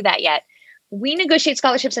 we don't do that yet." We negotiate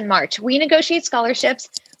scholarships in March. We negotiate scholarships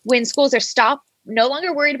when schools are no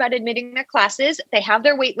longer worried about admitting their classes. They have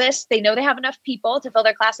their wait list. They know they have enough people to fill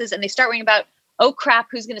their classes, and they start worrying about, oh crap,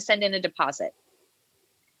 who's going to send in a deposit?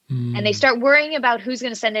 And they start worrying about who's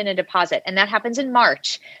going to send in a deposit. And that happens in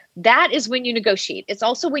March. That is when you negotiate. It's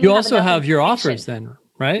also when you also have your offers then,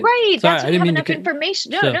 right? Right. That's when you have enough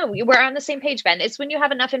information. No, we're on the same page, Ben. It's when you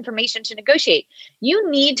have enough information to negotiate.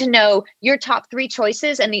 You need to know your top 3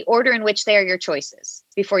 choices and the order in which they are your choices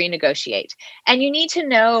before you negotiate. And you need to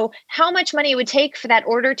know how much money it would take for that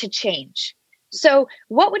order to change. So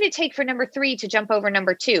what would it take for number 3 to jump over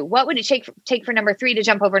number 2? What would it take for number 3 to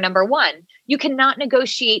jump over number 1? You cannot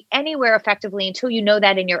negotiate anywhere effectively until you know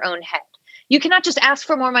that in your own head. You cannot just ask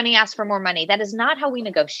for more money. That is not how we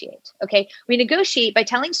negotiate. Okay. We negotiate by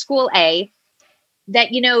telling school A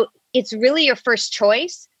that, it's really your first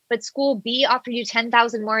choice, but school B offered you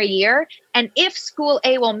 $10,000 more a year. And if school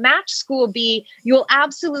A will match school B, you will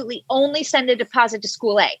absolutely only send a deposit to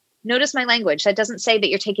school A. Notice my language. That doesn't say that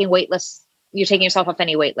you're taking yourself off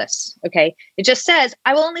any wait lists. Okay. It just says,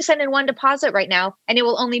 I will only send in 1 deposit right now, and it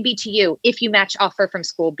will only be to you if you match offer from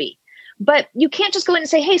school B. But you can't just go in and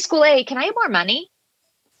say, hey, school A, can I have more money?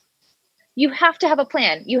 You have to have a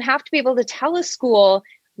plan. You have to be able to tell a school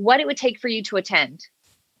what it would take for you to attend.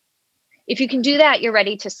 If you can do that, you're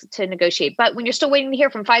ready to negotiate. But when you're still waiting to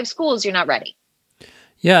hear from 5 schools, you're not ready.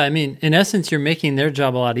 Yeah. I mean, in essence, you're making their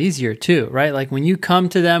job a lot easier too, right? Like when you come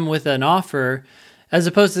to them with an offer, as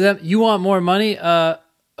opposed to them, you want more money?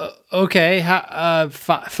 Okay,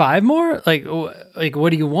 5 more? Like,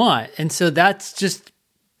 what do you want? And so that's just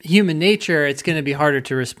human nature. It's going to be harder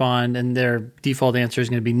to respond, and their default answer is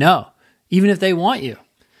going to be no, even if they want you.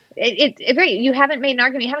 Right. You haven't made an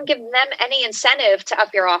argument. You haven't given them any incentive to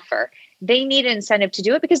up your offer. They need an incentive to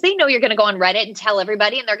do it because they know you're going to go on Reddit and tell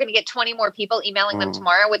everybody, and they're going to get 20 more people emailing them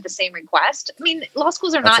tomorrow with the same request. I mean, law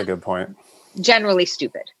schools are That's a good point. Generally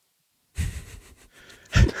stupid.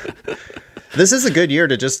 This is a good year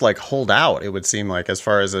to just hold out, it would seem like, as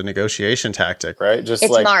far as a negotiation tactic, right? It's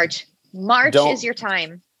March. March is your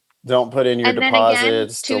time. Don't put in your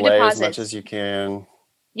deposits, delay as much as you can.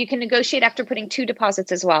 You can negotiate after putting 2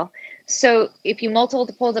 deposits as well. So if you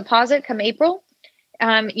multiple deposit come April,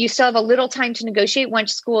 you still have a little time to negotiate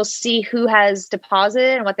once schools see who has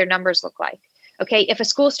deposited and what their numbers look like. Okay, if a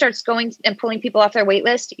school starts going and pulling people off their wait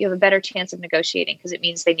list, you have a better chance of negotiating because it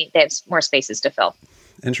means they have more spaces to fill.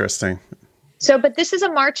 Interesting. So, but this is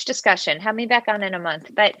a March discussion. Have me back on in a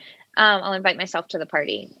month, but I'll invite myself to the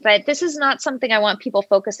party. But this is not something I want people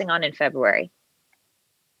focusing on in February.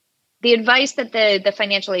 The advice that the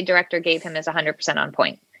financial aid director gave him is 100% on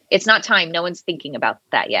point. It's not time. No one's thinking about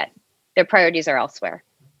that yet. Their priorities are elsewhere.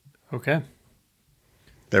 Okay.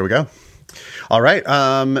 There we go. All right.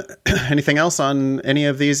 Anything else on any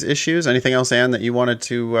of these issues? Anything else, Anne, that you wanted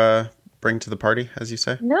to bring to the party, as you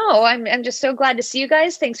say? No, I'm just so glad to see you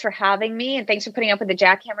guys. Thanks for having me, and thanks for putting up with the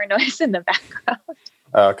jackhammer noise in the background.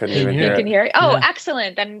 Oh, couldn't even hear it. You can hear it. Oh, yeah.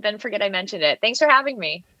 Excellent. Then forget I mentioned it. Thanks for having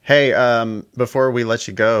me. Hey, before we let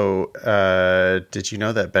you go, did you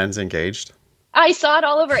know that Ben's engaged? I saw it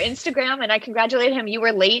all over Instagram, and I congratulated him. You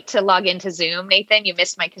were late to log into Zoom, Nathan. You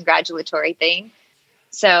missed my congratulatory thing.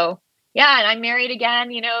 So, yeah, and I'm married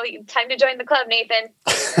again. Time to join the club, Nathan.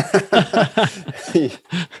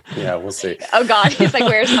 Yeah, we'll see. Oh, God. He's like,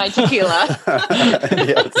 where's my tequila?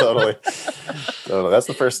 Yeah, totally. That's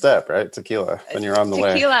the first step, right? Tequila, when you're on the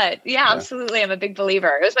way. Tequila. Yeah, absolutely. I'm a big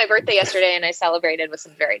believer. It was my birthday yesterday, and I celebrated with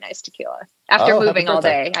some very nice tequila. After moving all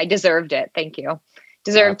day. I deserved it. Thank you.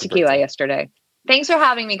 Deserved tequila yesterday. Thanks for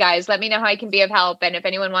having me, guys. Let me know how I can be of help. And if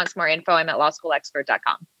anyone wants more info, I'm at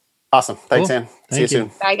lawschoolexpert.com. Awesome. Thanks, Anne. See you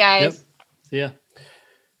soon. Bye, guys. Yep. See ya.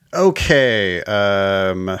 Okay.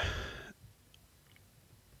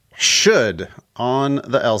 Should on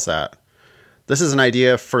the LSAT. This is an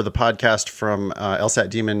idea for the podcast from LSAT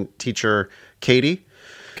Demon teacher Katie.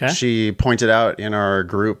 Okay. She pointed out in our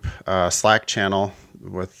group Slack channel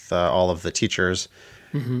with all of the teachers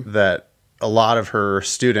that a lot of her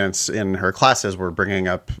students in her classes were bringing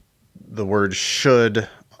up the word should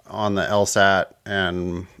on the LSAT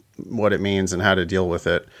and what it means and how to deal with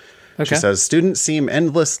it. Okay. She says, students seem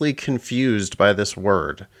endlessly confused by this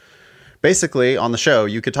word. Basically, on the show,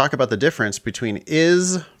 you could talk about the difference between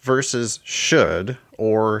is versus should,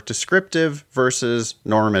 or descriptive versus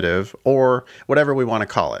normative, or whatever we want to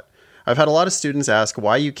call it. I've had a lot of students ask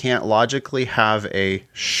why you can't logically have a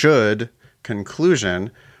should conclusion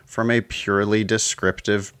from a purely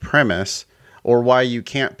descriptive premise, or why you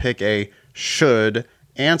can't pick a should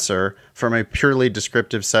answer from a purely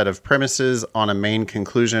descriptive set of premises on a main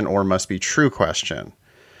conclusion or must be true question.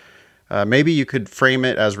 Maybe you could frame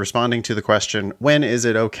it as responding to the question, when is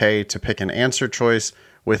it okay to pick an answer choice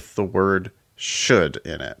with the word should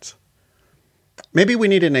in it? Maybe we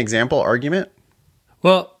need an example argument.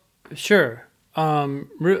 Well, sure.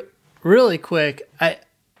 Really quick,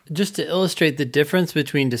 just to illustrate the difference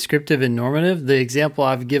between descriptive and normative, the example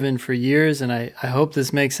I've given for years, and I hope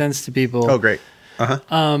this makes sense to people. Oh, great.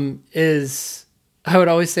 Is I would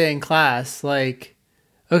always say in class, like,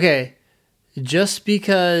 okay, just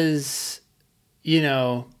because,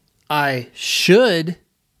 I should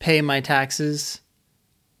pay my taxes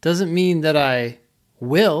doesn't mean that I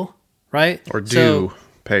will, right? Or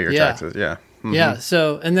pay your taxes, yeah. Mm-hmm. Yeah,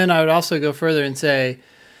 so, and then I would also go further and say,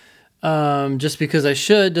 just because I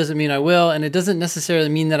should doesn't mean I will, and it doesn't necessarily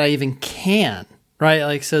mean that I even can, right?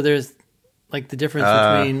 Like, so there's like the difference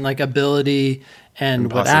between like ability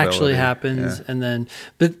and what actually happens, and then,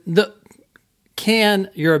 but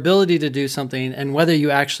your ability to do something and whether you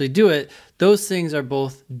actually do it, those things are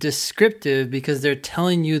both descriptive because they're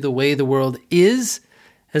telling you the way the world is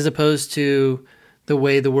as opposed to the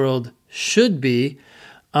way the world should be,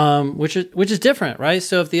 which is different, right?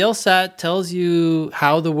 So if the LSAT tells you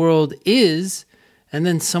how the world is and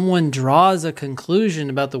then someone draws a conclusion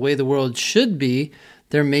about the way the world should be,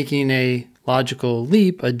 they're making a logical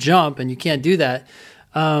leap, a jump, and you can't do that.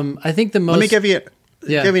 I think the most... Let me give you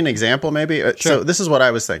an example, maybe. Sure. So this is what I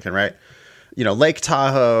was thinking, right? Lake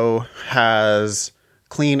Tahoe has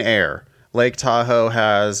clean air. Lake Tahoe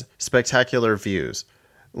has spectacular views.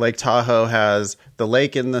 Lake Tahoe has the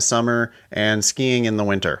lake in the summer and skiing in the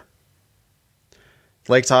winter.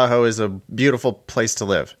 Lake Tahoe is a beautiful place to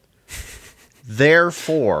live.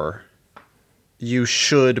 Therefore, you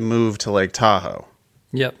should move to Lake Tahoe.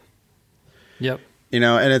 Yep.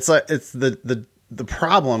 And it's like the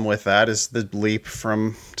problem with that is the leap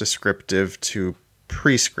from descriptive to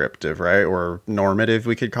prescriptive, right? Or normative,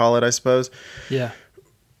 we could call it, I suppose. Yeah.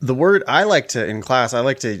 The word I like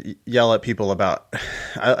to yell at people about,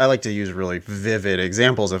 I like to use really vivid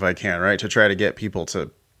examples if I can, right? To try to get people to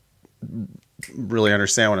really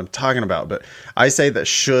understand what I'm talking about. But I say that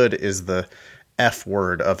should is the F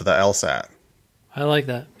word of the LSAT. I like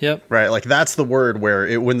that. Yep. Right. Like that's the word where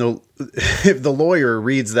if the lawyer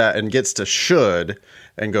reads that and gets to should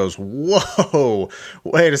and goes, whoa,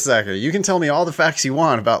 wait a second. You can tell me all the facts you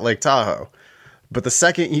want about Lake Tahoe. But the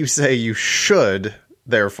second you say you should,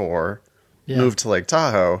 therefore, move to Lake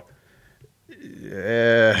Tahoe,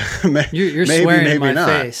 you're maybe, swearing maybe in my not.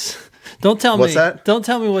 face. Don't tell What's me. That? Don't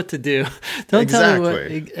tell me what to do. Don't tell me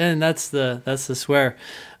what. And that's the swear.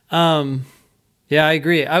 Yeah, I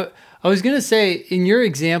agree. I was gonna say in your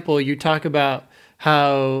example, you talk about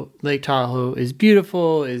how Lake Tahoe is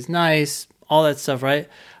beautiful, is nice, all that stuff, right?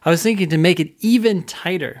 I was thinking to make it even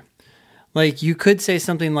tighter. Like you could say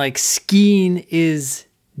something like skiing is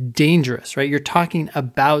dangerous, right? You're talking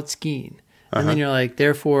about skiing. And then you're like,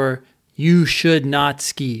 therefore, you should not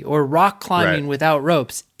ski. Or rock climbing without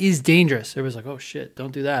ropes is dangerous. Everybody's like, oh shit,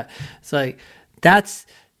 don't do that. It's like,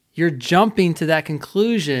 you're jumping to that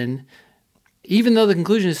conclusion, even though the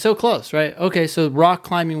conclusion is so close, right? Okay, so rock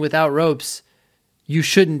climbing without ropes, you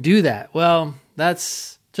shouldn't do that. Well,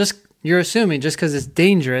 that's just, you're assuming just because it's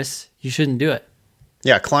dangerous, you shouldn't do it.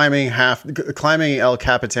 Yeah, climbing El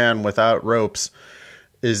Capitan without ropes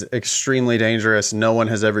is extremely dangerous. No one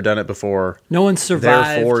has ever done it before. No one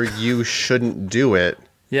survived. Therefore, you shouldn't do it.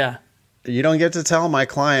 Yeah. You don't get to tell my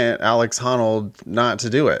client, Alex Honnold, not to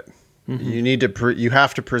do it. Mm-hmm. You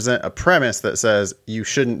have to present a premise that says you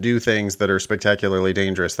shouldn't do things that are spectacularly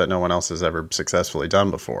dangerous that no one else has ever successfully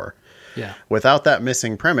done before. Yeah. Without that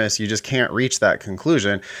missing premise, you just can't reach that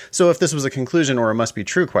conclusion. So if this was a conclusion or a must be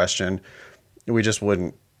true question, we just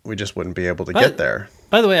wouldn't be able to get there.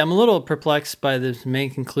 By the way, I'm a little perplexed by this main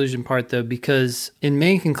conclusion part, though, because in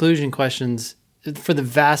main conclusion questions, for the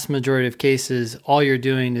vast majority of cases, all you're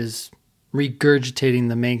doing is regurgitating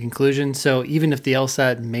the main conclusion. So even if the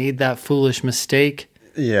LSAT made that foolish mistake...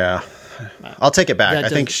 Yeah. I'll take it back. I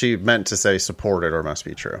think she meant to say supported or must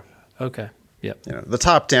be true. Okay. Yep. The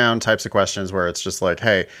top-down types of questions where it's just like,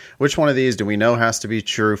 hey, which one of these do we know has to be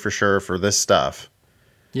true for sure for this stuff?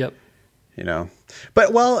 Yep.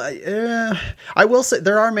 But I will say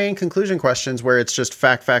there are main conclusion questions where it's just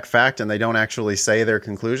fact, and they don't actually say their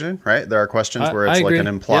conclusion, right? There are questions where it's like an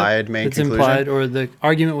implied main conclusion. It's implied, or the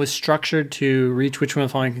argument was structured to reach which one of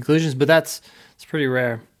the following conclusions, but it's pretty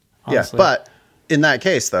rare, honestly. Yeah, but in that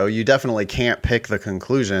case, though, you definitely can't pick the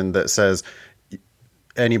conclusion that says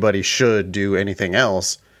anybody should do anything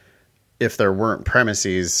else if there weren't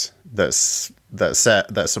premises that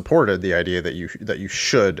supported the idea that you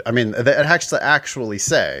should. I mean, that it has to actually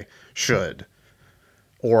say should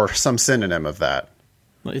or some synonym of that.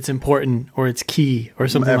 it's important or it's key or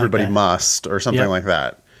something everybody like that. Must or something like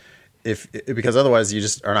that. Because otherwise you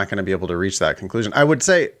just are not going to be able to reach that conclusion. I would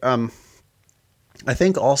say, I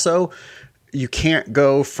think also you can't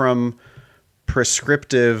go from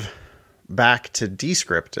prescriptive back to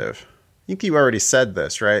descriptive. I think you already said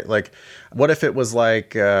this, right? Like, what if it was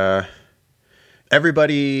like,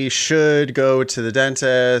 everybody should go to the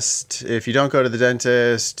dentist. If you don't go to the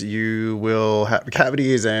dentist, you will have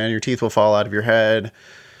cavities and your teeth will fall out of your head.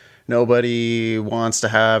 Nobody wants to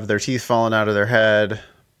have their teeth falling out of their head.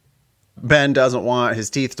 Ben doesn't want his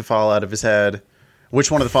teeth to fall out of his head.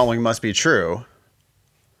 Which one of the following must be true?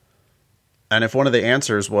 And if one of the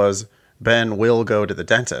answers was Ben will go to the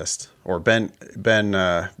dentist, or Ben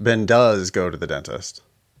does go to the dentist,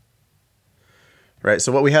 right?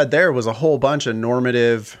 So what we had there was a whole bunch of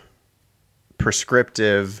normative,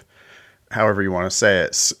 prescriptive, however you want to say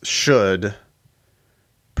it, should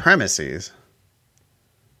premises,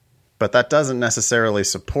 but that doesn't necessarily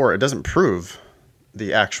support. It doesn't prove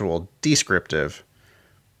the actual descriptive.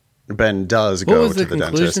 Ben does go to the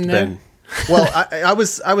dentist. Ben. Well, I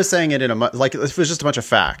was saying it in like it was just a bunch of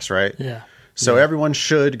facts, right? Yeah. So everyone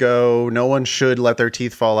should go. No one should let their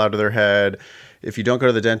teeth fall out of their head. If you don't go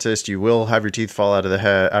to the dentist, you will have your teeth fall out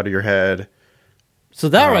of your head. So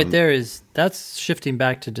that right there that's shifting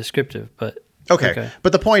back to descriptive, but okay.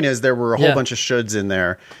 But the point is there were a whole bunch of shoulds in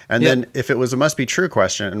there, and then if it was a must be true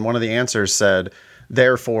question, and one of the answers said,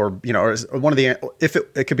 therefore, or one of the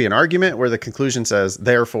it could be an argument where the conclusion says,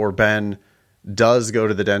 therefore, Ben does go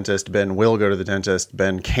to the dentist, Ben will go to the dentist,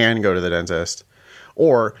 Ben can go to the dentist.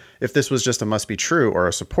 Or if this was just a must be true or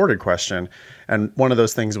a supported question, and one of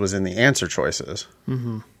those things was in the answer choices,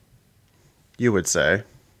 you would say.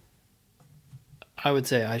 I would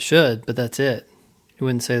say I should, but that's it. You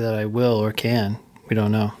wouldn't say that I will or can. We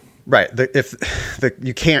don't know. Right.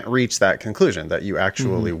 You can't reach that conclusion that you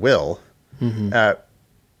actually will.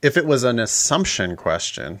 If it was an assumption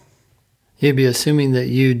question, you'd be assuming that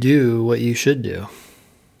you do what you should do.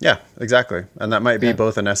 Yeah, exactly. And that might be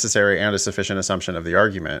both a necessary and a sufficient assumption of the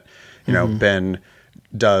argument. Ben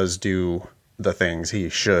does do the things he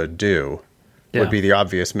should do would be the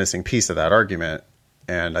obvious missing piece of that argument.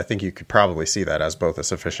 And I think you could probably see that as both a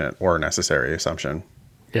sufficient or necessary assumption.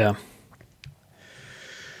 Yeah.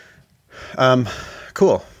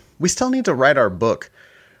 Cool. We still need to write our book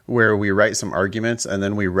where we write some arguments and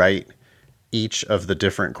then we write each of the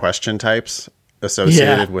different question types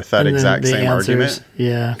associated with that exact same argument.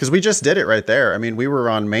 Yeah. Because we just did it right there. I mean, we were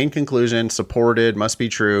on main conclusion, supported, must be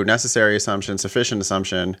true, necessary assumption, sufficient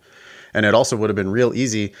assumption. And it also would have been real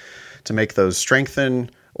easy to make those strengthen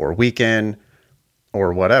or weaken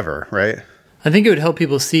or whatever, right? I think it would help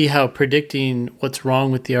people see how predicting what's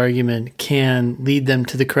wrong with the argument can lead them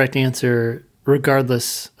to the correct answer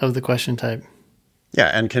regardless of the question type. Yeah,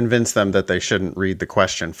 and convince them that they shouldn't read the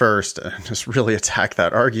question first and just really attack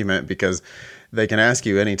that argument, because they can ask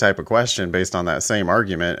you any type of question based on that same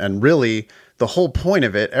argument. And really, the whole point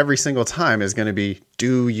of it every single time is going to be,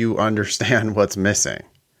 do you understand what's missing?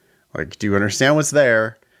 Like, do you understand what's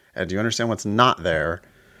there? And do you understand what's not there?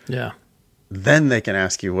 Yeah. Then they can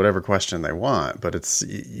ask you whatever question they want. But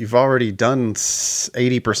you've already done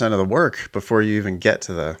 80% of the work before you even get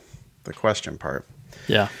to the question part.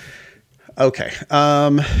 Yeah. Okay.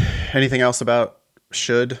 Anything else about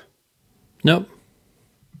should? Nope.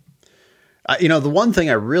 The one thing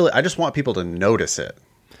I just want people to notice it.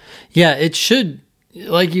 Yeah, it should,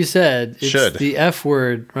 like you said, it's the F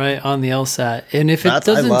word, right, on the LSAT. And if it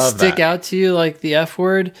doesn't stick out to you like the F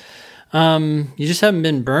word, you just haven't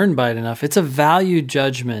been burned by it enough. It's a value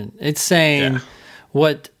judgment. It's saying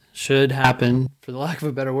what should happen, for the lack of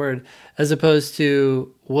a better word, as opposed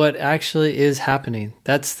to what actually is happening.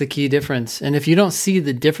 That's the key difference. And if you don't see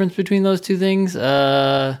the difference between those two things,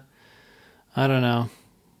 I don't know.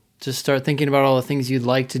 Just start thinking about all the things you'd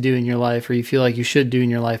like to do in your life, or you feel like you should do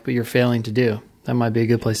in your life, but you're failing to do. That might be a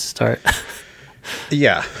good place to start.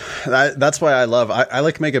 Yeah, that's why I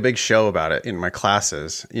like to make a big show about it in my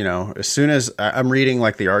classes. As soon as I'm reading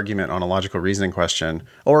like the argument on a logical reasoning question,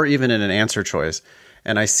 or even in an answer choice,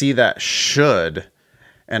 and I see that should,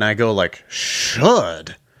 and I go like,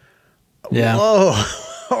 should? Yeah. Whoa.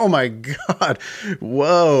 Oh my God.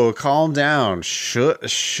 Whoa, calm down.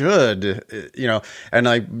 Should, and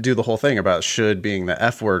I do the whole thing about should being the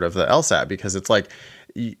F word of the LSAT, because it's like,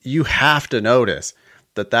 you have to notice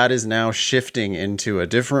that is now shifting into a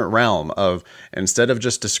different realm of, instead of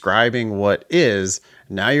just describing what is,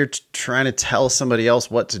 now you're trying to tell somebody else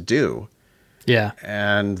what to do. Yeah.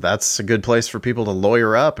 And that's a good place for people to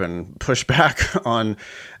lawyer up and push back on,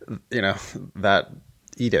 that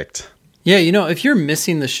edict. Yeah, if you're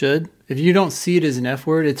missing the should, if you don't see it as an F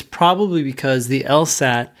word, it's probably because the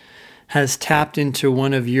LSAT has tapped into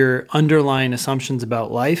one of your underlying assumptions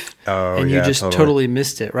about life, and you just totally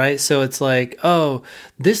missed it, right? So it's like,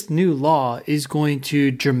 this new law is going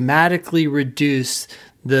to dramatically reduce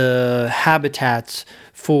the habitats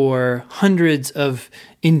for hundreds of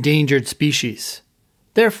endangered species.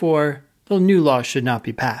 Therefore, the new law should not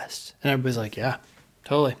be passed. And everybody's like, yeah,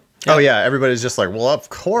 totally. Yeah. Oh, yeah. Everybody's just like, well, of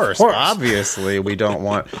course. Obviously, we don't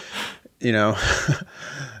want,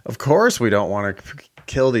 of course we don't want to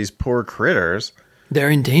kill these poor critters. They're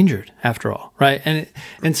endangered, after all, right?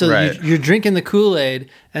 And so you're drinking the Kool-Aid,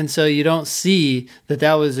 and so you don't see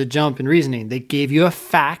that was a jump in reasoning. They gave you a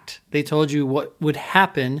fact. They told you what would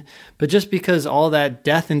happen, but just because all that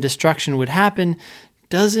death and destruction would happen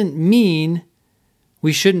doesn't mean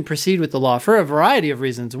we shouldn't proceed with the law for a variety of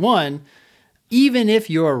reasons. One, even if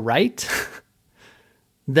you're right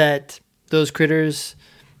that those critters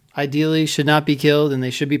ideally should not be killed and they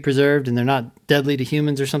should be preserved and they're not deadly to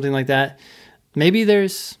humans or something like that, maybe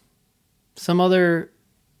there's some other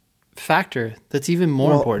factor that's even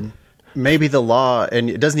more important. Maybe the law, and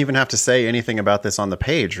it doesn't even have to say anything about this on the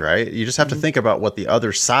page, right? You just have to think about what the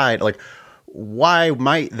other side, like, why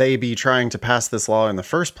might they be trying to pass this law in the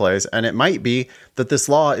first place? And it might be that this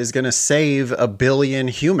law is going to save 1 billion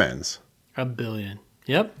humans. 1 billion.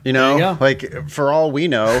 Yep. Like, for all we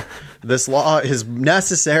know, this law is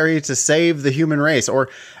necessary to save the human race. Or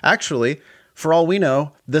actually, for all we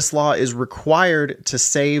know, this law is required to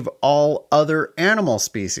save all other animal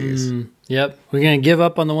species. Yep. We're going to give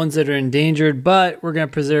up on the ones that are endangered, but we're going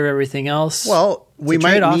to preserve everything else. Well, we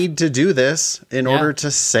might need to do this in order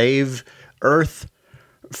to save Earth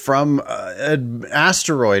from an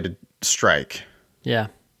asteroid strike. Yeah.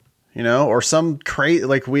 Or some crazy,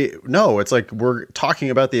 it's like we're talking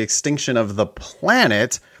about the extinction of the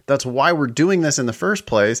planet. That's why we're doing this in the first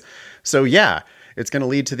place. So yeah, it's going to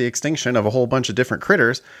lead to the extinction of a whole bunch of different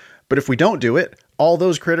critters. But if we don't do it, all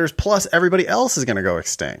those critters plus everybody else is going to go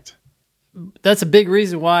extinct. That's a big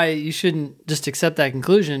reason why you shouldn't just accept that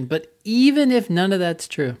conclusion. But even if none of that's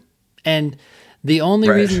true, and the only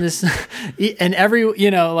reason this, and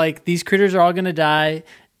these critters are all going to die,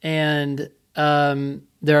 and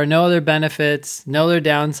there are no other benefits, no other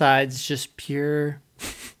downsides, just pure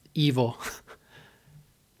evil.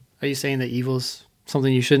 Are you saying that evil's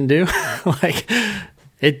something you shouldn't do?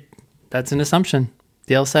 That's an assumption.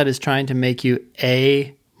 The LSAT is trying to make you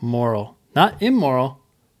amoral, not immoral,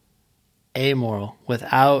 amoral,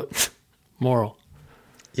 without moral.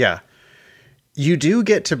 Yeah. You do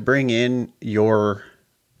get to bring in your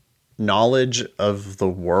knowledge of the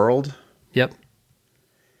world. Yep.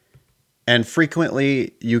 And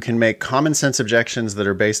frequently you can make common sense objections that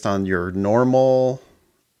are based on your normal,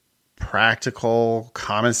 practical,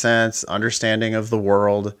 common sense understanding of the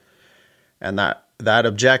world. And that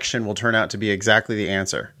objection will turn out to be exactly the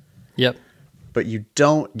answer. Yep. But you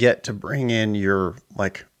don't get to bring in your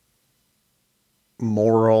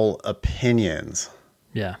moral opinions.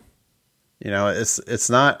 Yeah. It's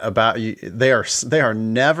not about you. They are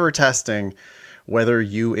never testing whether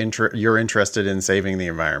you're interested in saving the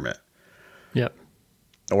environment. Yep.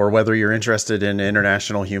 Or whether you're interested in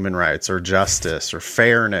international human rights or justice or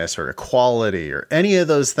fairness or equality or any of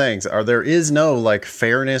those things. There is no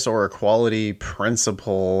fairness or equality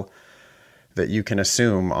principle that you can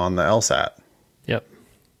assume on the LSAT. Yep.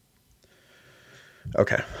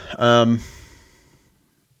 Okay.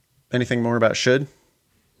 Anything more about should?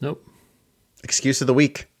 Nope. Excuse of the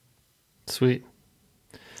week. Sweet.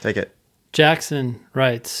 Take it. Jackson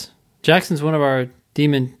writes. Jackson's one of our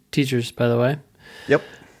demon teachers, by the way. Yep.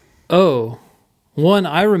 One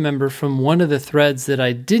I remember from one of the threads that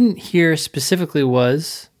I didn't hear specifically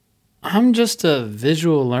was, I'm just a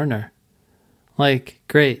visual learner.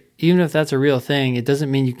 Great. Even if that's a real thing, it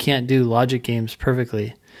doesn't mean you can't do logic games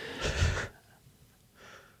perfectly.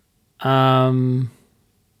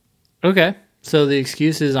 Okay. So the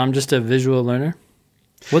excuse is I'm just a visual learner?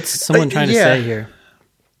 What's someone trying to say here?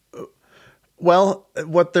 Well,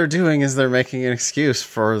 what they're doing is they're making an excuse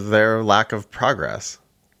for their lack of progress.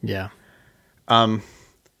 Yeah.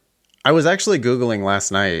 I was actually Googling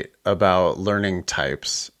last night about learning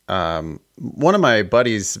types. One of my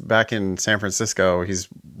buddies back in San Francisco, he's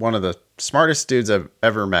one of the smartest dudes I've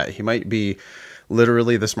ever met. He might be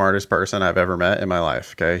literally the smartest person I've ever met in my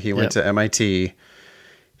life. Okay. He went to MIT.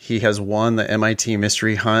 He has won the MIT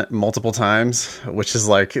Mystery Hunt multiple times, which is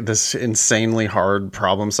this insanely hard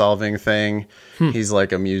problem solving thing. He's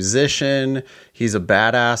a musician. He's a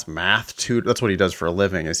badass math tutor. That's what he does for a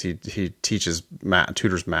living is he teaches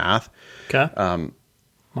tutors math. Okay.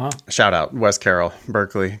 Wow. Shout out Wes Carroll,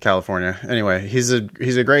 Berkeley, California. Anyway, he's a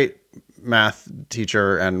great math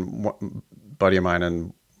teacher and buddy of mine,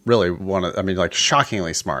 and really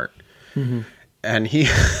shockingly smart. Mm-hmm. And he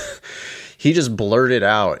just blurted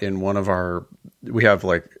out in one of we have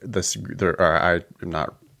like this, I'm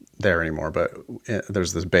not there anymore, but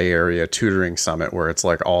there's this Bay Area tutoring summit where it's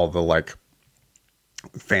like all the like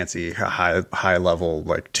fancy high level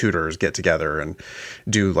like tutors get together and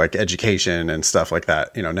do like education and stuff like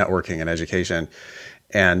that, networking and education.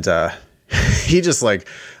 And he just like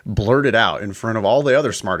blurted out in front of all the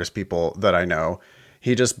other smartest people that I know.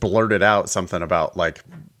 He just blurted out something about like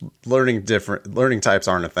learning types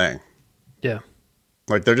aren't a thing. Yeah.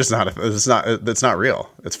 Like they're just not, it's not real.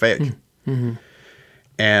 It's fake. Mm-hmm.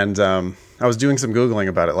 And I was doing some Googling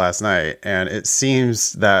about it last night, and it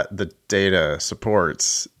seems that the data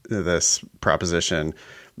supports this proposition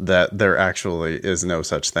that there actually is no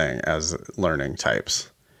such thing as learning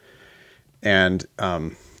types. And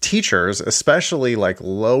teachers, especially like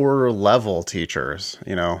lower level teachers,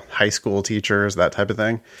 high school teachers, that type of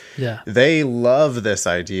thing. Yeah. They love this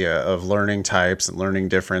idea of learning types and learning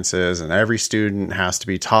differences, and every student has to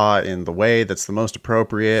be taught in the way that's the most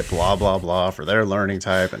appropriate, blah, blah, blah, for their learning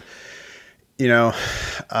type. And,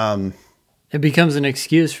 it becomes an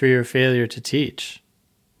excuse for your failure to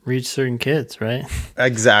reach certain kids, right?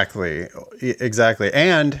 Exactly.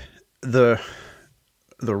 And the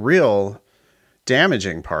real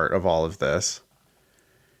damaging part of all of this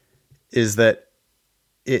is that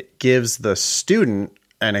it gives the student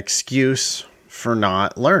an excuse for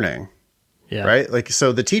not learning. Yeah. Right? Like,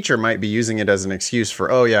 so the teacher might be using it as an excuse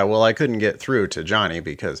for, oh yeah, well, I couldn't get through to Johnny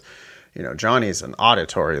because, Johnny's an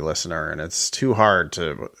auditory listener and it's too hard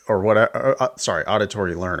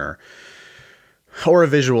auditory learner, or a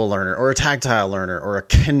visual learner, or a tactile learner, or a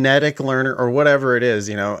kinetic learner, or whatever it is,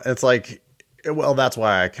 it's like, well, that's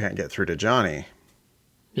why I can't get through to Johnny.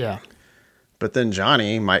 Yeah. But then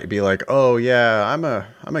Johnny might be like, oh yeah, I'm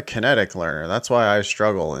a kinetic learner. That's why I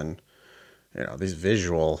struggle in,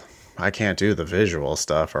 I can't do the visual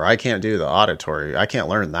stuff, or I can't do the auditory. I can't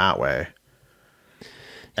learn that way.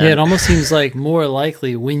 Yeah, it almost seems like more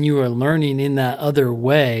likely when you are learning in that other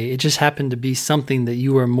way, it just happened to be something that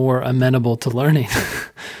you were more amenable to learning.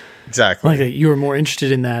 Exactly. Like you were more interested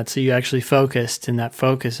in that, so you actually focused, and that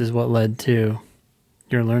focus is what led to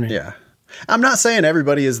your learning. Yeah. I'm not saying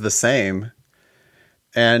everybody is the same,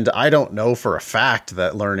 and I don't know for a fact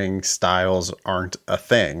that learning styles aren't a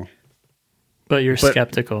thing. But you're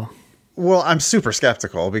skeptical. Well, I'm super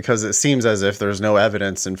skeptical because it seems as if there's no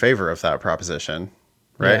evidence in favor of that proposition.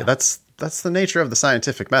 Right. Yeah. That's the nature of the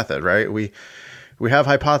scientific method, right? We have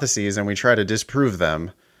hypotheses and we try to disprove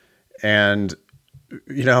them, and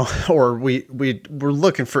or we're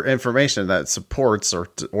looking for information that supports or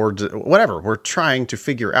whatever. We're trying to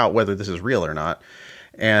figure out whether this is real or not.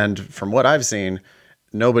 And from what I've seen,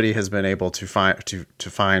 nobody has been able to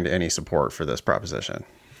find any support for this proposition.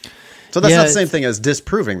 So that's not the same thing as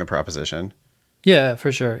disproving the proposition. Yeah,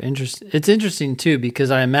 for sure. It's interesting too, because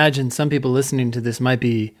I imagine some people listening to this might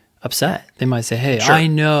be upset. They might say, hey, sure, I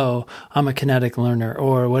know I'm a kinetic learner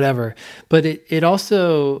or whatever, but it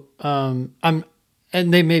also, and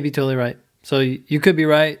they may be totally right. So you could be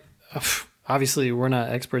right. Obviously we're not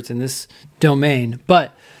experts in this domain,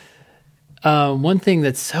 but one thing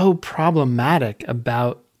that's so problematic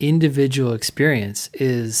about individual experience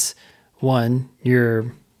is, one,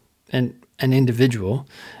 you're an individual,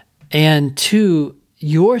 and two,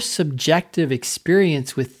 your subjective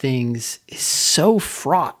experience with things is so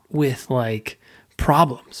fraught with like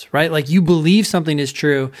problems, right? Like you believe something is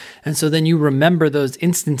true, and so then you remember those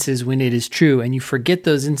instances when it is true, and you forget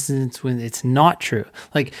those instances when it's not true.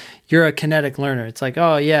 Like you're a kinetic learner. It's like,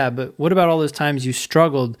 oh yeah, but what about all those times you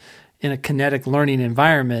struggled in a kinetic learning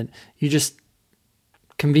environment? You just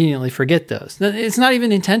conveniently forget those. It's not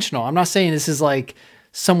even intentional. I'm not saying this is like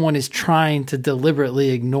someone is trying to deliberately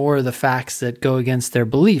ignore the facts that go against their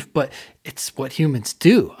belief, but it's what humans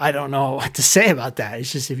do. I don't know what to say about that.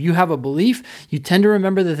 It's just, if you have a belief, you tend to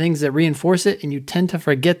remember the things that reinforce it, and you tend to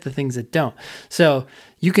forget the things that don't. So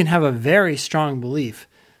you can have a very strong belief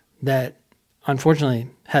that unfortunately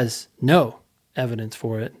has no evidence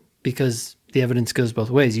for it, because the evidence goes both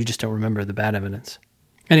ways. You just don't remember the bad evidence.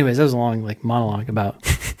 Anyways, that was a long monologue about.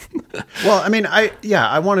 Well, I mean,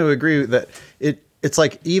 I want to agree that it's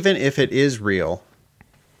like, even if it is real,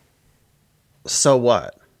 so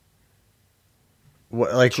what?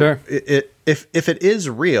 Like, sure. If it is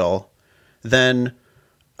real, then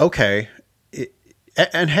okay.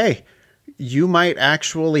 And hey, you might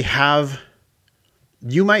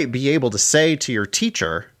be able to say to your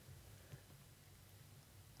teacher,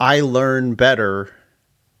 I learn better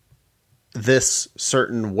this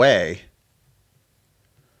certain way,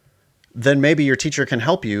 then maybe your teacher can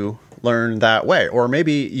help you learn that way. Or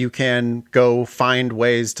maybe you can go find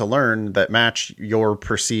ways to learn that match your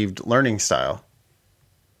perceived learning style.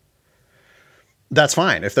 That's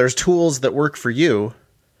fine. If there's tools that work for you,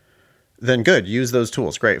 then good. Use those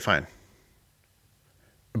tools. Great, fine.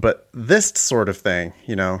 But this sort of thing,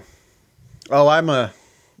 you know, oh, I'm a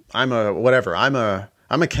whatever. I'm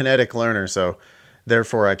a kinetic learner, so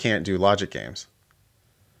therefore I can't do logic games.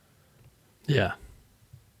 Yeah.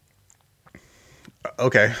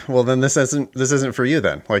 Okay, well then this isn't for you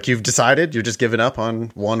then. Like, you've decided, you're just giving up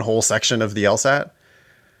on one whole section of the LSAT.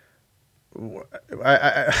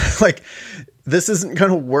 I like, this isn't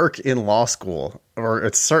going to work in law school, or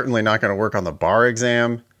it's certainly not going to work on the bar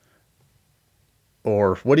exam.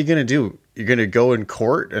 Or what are you going to do? You're going to go in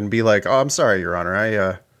court and be like, "Oh, I'm sorry, Your Honor.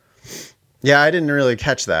 I didn't really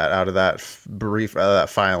catch that out of that brief,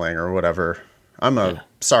 that filing or whatever.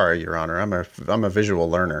 Sorry, Your Honor. I'm a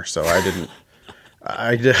visual learner, so I didn't."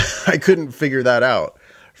 I couldn't figure that out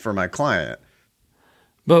for my client.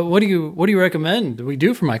 But what do you recommend we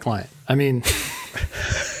do for my client? I mean,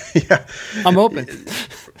 yeah, I'm open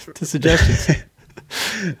to suggestions.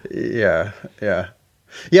 Yeah. I'm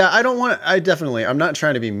not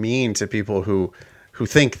trying to be mean to people who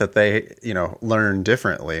think that they, you know, learn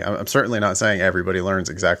differently. I'm certainly not saying everybody learns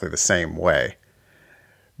exactly the same way.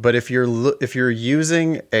 But if you're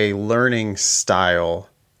using a learning style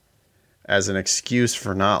as an excuse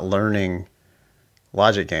for not learning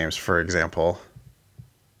logic games, for example,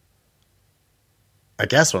 I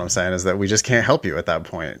guess what I'm saying is that we just can't help you at that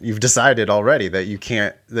point. You've decided already that you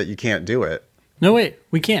can't do it. No, wait,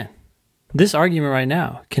 we can. This argument right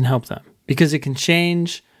now can help them because it can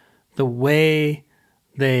change the way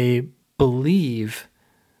they believe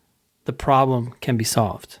the problem can be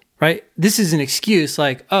solved, right? This is an excuse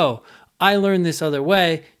like, oh, I learned this other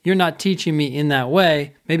way. You're not teaching me in that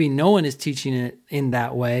way. Maybe no one is teaching it in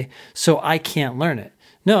that way, so I can't learn it.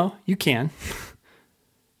 No, you can.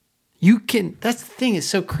 You can. That's the thing is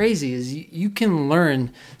so crazy is you can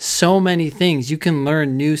learn so many things. You can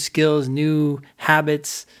learn new skills, new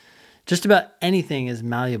habits. Just about anything is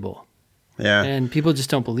malleable. Yeah. And people just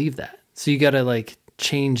don't believe that. So you got to like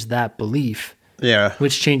change that belief. Yeah.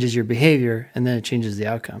 Which changes your behavior and then it changes the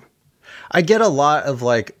outcome. I get a lot of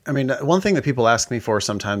one thing that people ask me for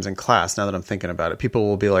sometimes in class, now that I'm thinking about it, people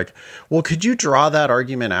will be like, well, could you draw that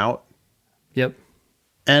argument out? Yep.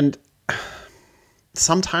 And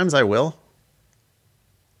sometimes I will,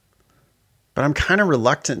 but I'm kind of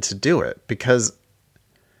reluctant to do it because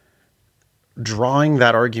drawing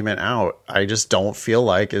that argument out, I just don't feel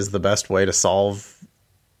like is the best way to solve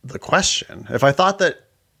the question. If I thought that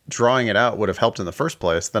drawing it out would have helped in the first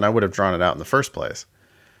place, then I would have drawn it out in the first place.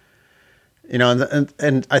 You know,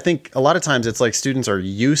 and I think a lot of times it's like students are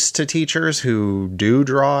used to teachers who do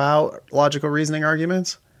draw out logical reasoning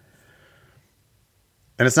arguments.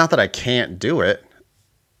 And it's not that I can't do it.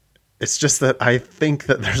 It's just that I think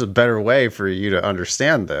that there's a better way for you to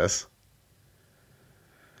understand this.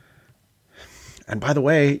 And by the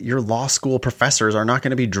way, your law school professors are not going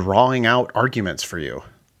to be drawing out arguments for you.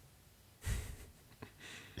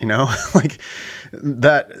 You know, like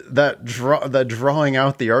that drawing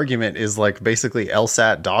out the argument is like basically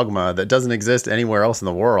LSAT dogma that doesn't exist anywhere else in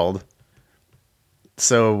the world.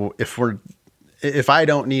 So if I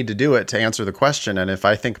don't need to do it to answer the question, and if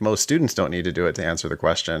I think most students don't need to do it to answer the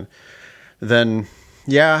question, then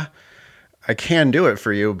yeah, I can do it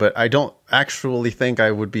for you, but I don't actually think I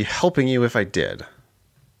would be helping you if I did.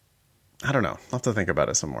 I don't know. I'll have to think about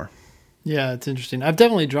it some more. Yeah, it's interesting. I've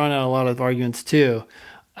definitely drawn out a lot of arguments too.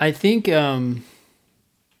 I think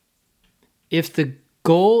if the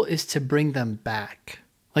goal is to bring them back,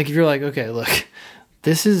 like if you're like, okay, look,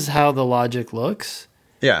 this is how the logic looks.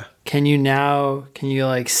 Yeah. Can you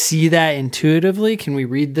like see that intuitively? Can we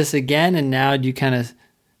read this again? And now does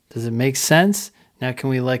it make sense? Now can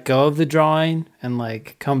we let go of the drawing and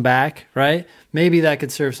like come back, right? Maybe that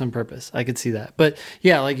could serve some purpose. I could see that. But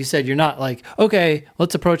yeah, like you said, you're not like, okay,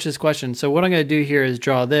 let's approach this question. So what I'm going to do here is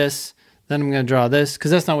draw this, then I'm going to draw this, because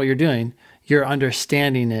that's not what you're doing. You're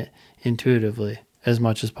understanding it intuitively as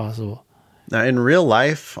much as possible. Now, in real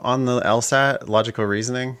life, on the LSAT, logical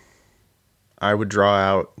reasoning, I would draw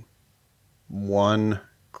out one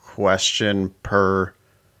question per.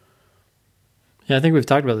 Yeah, I think we've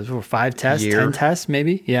talked about this before. 5 tests, year. 10 tests,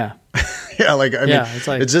 maybe. Yeah. Yeah,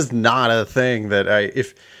 it's just not a thing that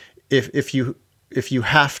if you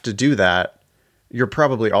have to do that, you're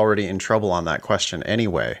probably already in trouble on that question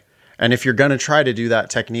anyway. And if you're going to try to do that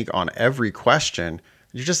technique on every question,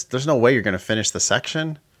 there's no way you're going to finish the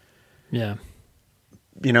section. Yeah.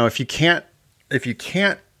 if you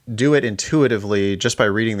can't do it intuitively just by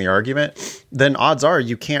reading the argument, then odds are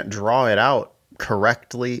you can't draw it out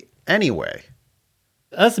correctly anyway.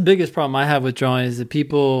 That's the biggest problem I have with drawing is that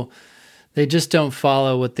people, they just don't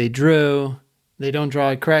follow what they drew. They don't draw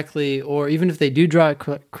it correctly, or even if they do draw it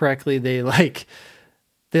correctly, they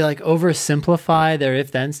oversimplify their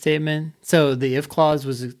if-then statement. So the if clause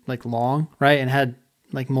was like long, right? And had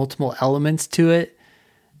like multiple elements to it,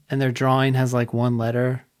 and their drawing has like one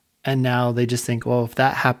letter. And now they just think, well, if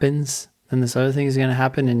that happens, then this other thing is going to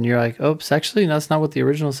happen. And you're like, oops, actually, no, that's not what the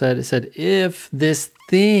original said. It said, if this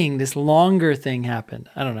longer thing happened.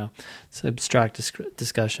 I don't know. It's an abstract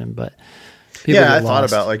discussion, but I thought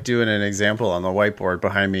about like doing an example on the whiteboard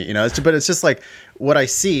behind me, but it's just like what I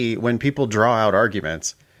see when people draw out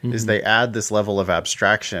arguments is they add this level of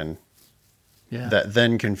abstraction that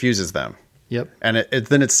then confuses them. Yep. And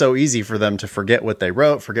then it's so easy for them to forget what they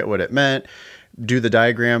wrote, forget what it meant, do the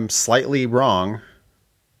diagram slightly wrong.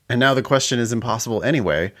 And now the question is impossible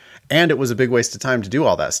anyway. And it was a big waste of time to do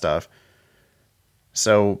all that stuff.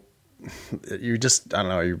 So you just, I don't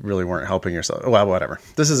know, you really weren't helping yourself. Well, whatever.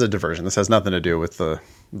 This is a diversion. This has nothing to do with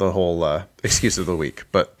the whole excuse of the week.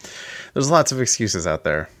 But there's lots of excuses out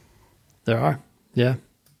there. There are. Yeah.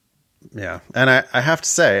 Yeah. And I have to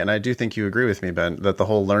say, and I do think you agree with me, Ben, that the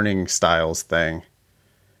whole learning styles thing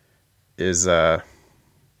is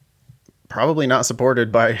probably not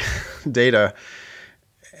supported by data.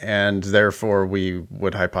 And therefore, we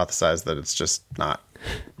would hypothesize that it's just not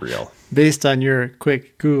real. Based on your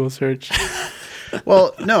quick Google search.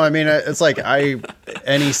 Well, no, I mean, it's like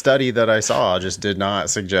any study that I saw just did not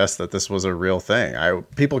suggest that this was a real thing.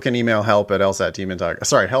 People can email help at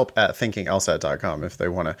thinkinglsat.com if they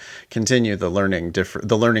want to continue the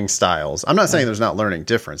learning styles. I'm not saying there's not learning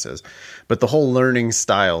differences, but the whole learning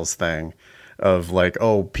styles thing of like,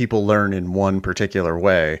 oh, people learn in one particular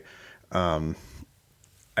way.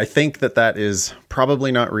 I think that is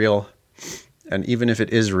probably not real. And even if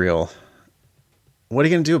it is real, what are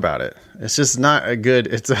you going to do about it? It's just not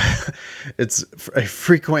it's a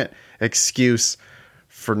frequent excuse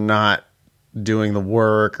for not doing the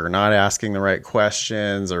work or not asking the right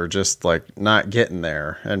questions or just like not getting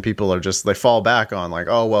there. And people are they fall back on like,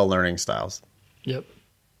 oh, well, learning styles. Yep.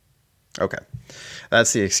 Okay.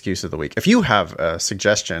 That's the excuse of the week. If you have a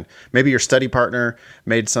suggestion, maybe your study partner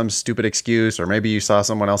made some stupid excuse, or maybe you saw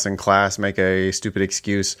someone else in class make a stupid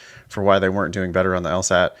excuse for why they weren't doing better on the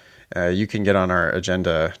LSAT, you can get on our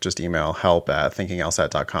agenda. Just email help at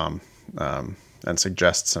thinkinglsat.com and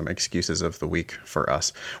suggest some excuses of the week for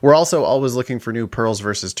us. We're also always looking for new pearls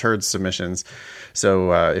versus turds submissions.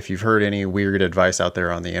 So if you've heard any weird advice out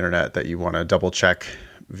there on the internet that you want to double check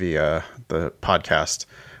via the podcast,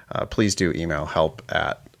 please do email help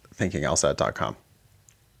at thinkinglsat.com.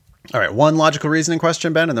 All right. One logical reasoning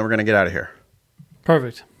question, Ben, and then we're going to get out of here.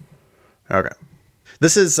 Perfect. Okay.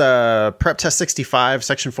 This is Prep Test 65,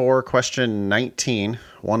 Section 4, Question 19,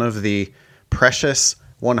 one of the precious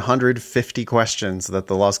 150 questions that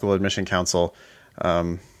the Law School Admission Council,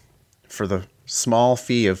 for the small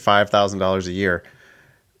fee of $5,000 a year,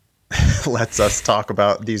 lets us talk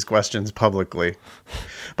about these questions publicly.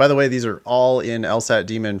 By the way, these are all in LSAT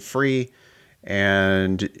Demon free,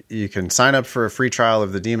 and you can sign up for a free trial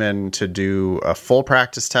of the Demon to do a full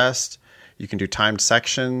practice test. You can do timed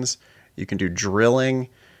sections. You can do drilling,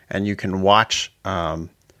 and you can watch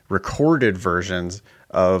recorded versions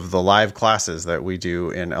of the live classes that we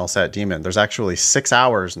do in LSAT Demon. There's actually 6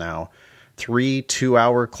 hours now, 3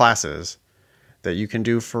 2-hour classes that you can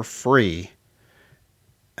do for free.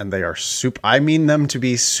 And they are I mean them to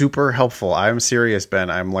be super helpful. I'm serious, Ben.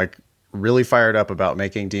 I'm like really fired up about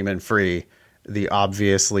making Demon free the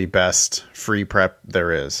obviously best free prep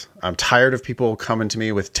there is. I'm tired of people coming to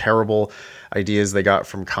me with terrible ideas they got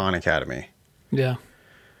from Khan Academy. Yeah.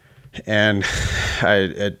 And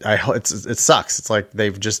it sucks. It's like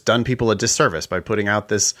they've just done people a disservice by putting out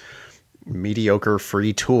this mediocre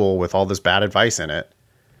free tool with all this bad advice in it.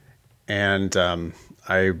 And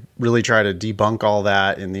I really try to debunk all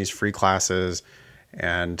that in these free classes.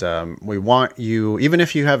 And we want you, even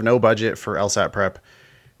if you have no budget for LSAT prep,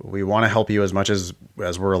 we want to help you as much as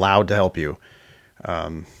we're allowed to help you.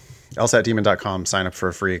 LSATdemon.com, sign up for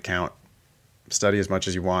a free account, study as much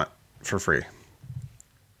as you want for free.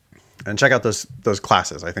 And check out those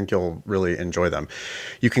classes. I think you'll really enjoy them.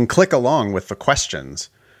 You can click along with the questions.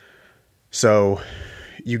 So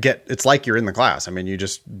it's like you're in the class. I mean,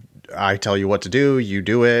 I tell you what to do, you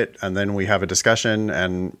do it, and then we have a discussion,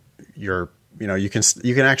 and you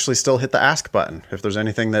can actually still hit the ask button. If there's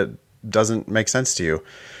anything that doesn't make sense to you,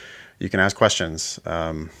 you can ask questions.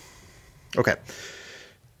 Okay.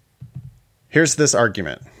 Here's this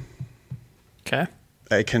argument. Okay.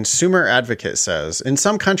 A consumer advocate says, in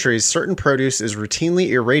some countries, certain produce is routinely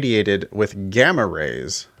irradiated with gamma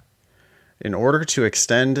rays in order to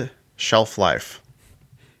extend shelf life.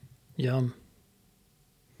 Yum.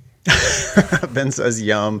 Ben says,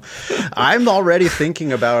 yum. I'm already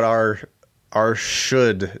thinking about our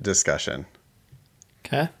should discussion.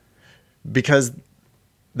 Okay. Because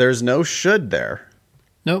there's no should there.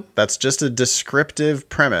 Nope. That's just a descriptive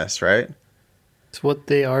premise, right? It's what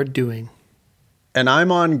they are doing. And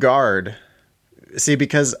I'm on guard. See,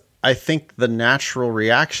 because I think the natural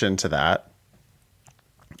reaction to that,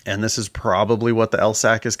 and this is probably what the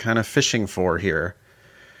LSAC is kind of fishing for here,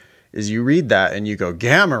 is you read that and you go,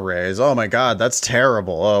 gamma rays, oh my God, that's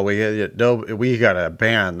terrible. Oh, we got to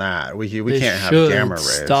ban that. We can't have gamma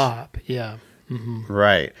rays. Stop. Yeah. Mm-hmm.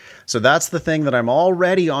 Right. So that's the thing that I'm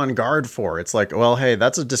already on guard for. It's like, well, hey,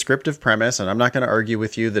 that's a descriptive premise, and I'm not going to argue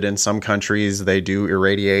with you that in some countries they do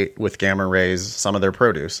irradiate with gamma rays some of their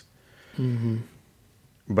produce. Mm-hmm.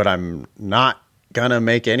 But I'm not going to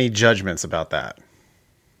make any judgments about that.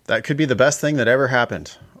 That could be the best thing that ever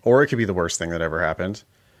happened, or it could be the worst thing that ever happened.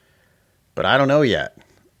 But I don't know yet.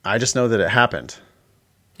 I just know that it happened.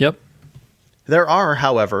 Yep. There are,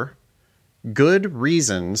 however, good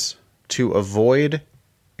reasons to avoid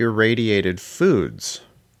irradiated foods.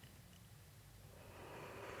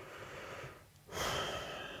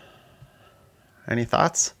 Any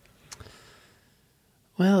thoughts?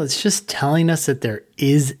 Well, it's just telling us that there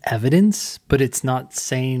is evidence, but it's not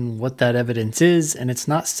saying what that evidence is, and it's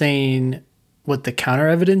not saying what the counter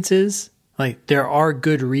evidence is. Like, there are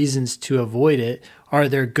good reasons to avoid it. Are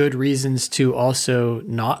there good reasons to also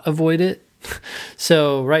not avoid it?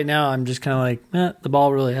 So right now I'm just kind of like, the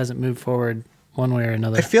ball really hasn't moved forward one way or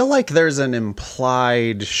another. I feel like there's an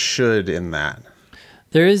implied should in that.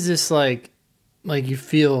 There is this like you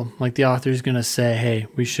feel like the author's going to say, hey,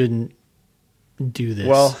 we shouldn't do this.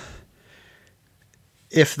 Well,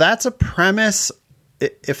 if that's a premise,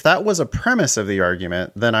 if that was a premise of the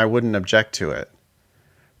argument, then I wouldn't object to it.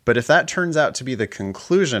 But if that turns out to be the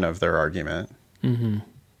conclusion of their argument, mm-hmm.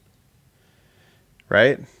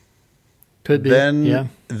 right? Could be.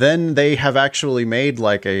 Then they have actually made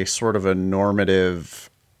like a sort of a normative.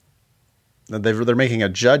 They're making a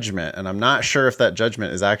judgment, and I'm not sure if that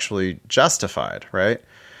judgment is actually justified, right?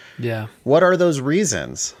 Yeah. What are those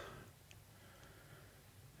reasons?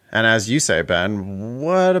 And as you say, Ben,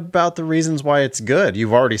 what about the reasons why it's good?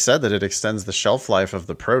 You've already said that it extends the shelf life of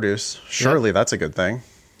the produce. Surely that's a good thing.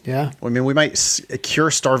 Yeah. I mean, we might cure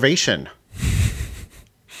starvation.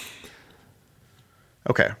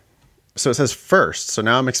 Okay. So it says first. So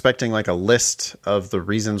now I'm expecting like a list of the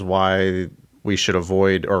reasons why we should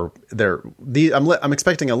avoid, or I'm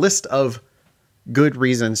expecting a list of good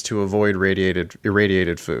reasons to avoid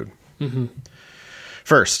irradiated food. Mm-hmm.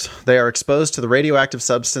 First, they are exposed to the radioactive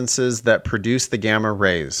substances that produce the gamma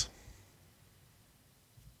rays.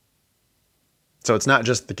 So it's not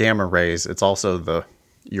just the gamma rays, it's also the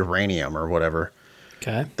uranium or whatever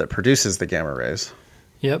that produces the gamma rays.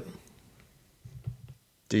 Yep.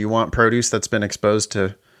 Do you want produce that's been exposed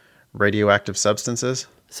to radioactive substances?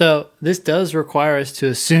 So this does require us to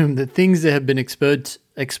assume that things that have been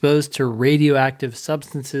exposed to radioactive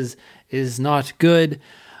substances is not good.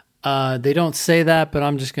 They don't say that, but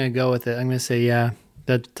I'm just going to go with it. I'm going to say, yeah,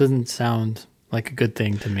 that doesn't sound like a good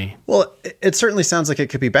thing to me. Well, it certainly sounds like it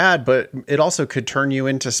could be bad, but it also could turn you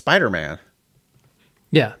into Spider-Man.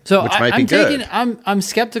 Yeah, so which might be good. I'm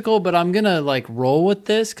skeptical, but I'm gonna like roll with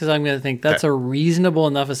this because I'm gonna think that's a reasonable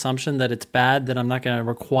enough assumption that it's bad that I'm not gonna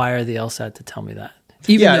require the LSAT to tell me that.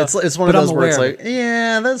 It's one of those where it's like,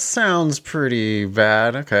 yeah, that sounds pretty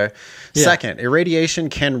bad. Okay. Yeah. Second, irradiation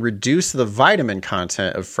can reduce the vitamin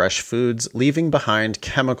content of fresh foods, leaving behind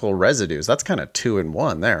chemical residues. That's kind of 2 in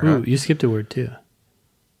 1 there. Ooh, you skipped a word too.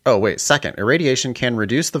 Oh, wait. Second, irradiation can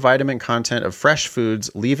reduce the vitamin content of fresh foods,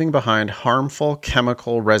 leaving behind harmful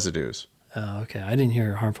chemical residues. Oh, okay. I didn't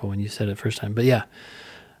hear harmful when you said it first time, but yeah.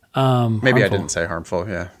 Maybe harmful. I didn't say harmful.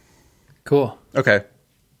 Yeah. Cool. Okay.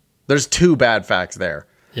 There's 2 bad facts there.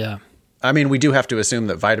 Yeah. I mean, we do have to assume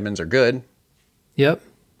that vitamins are good. Yep.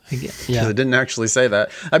 Yeah. I didn't actually say that.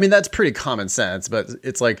 I mean, that's pretty common sense, but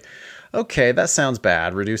it's like, okay, that sounds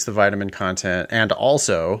bad. Reduce the vitamin content and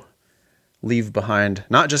also leave behind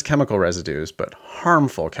not just chemical residues, but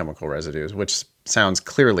harmful chemical residues, which sounds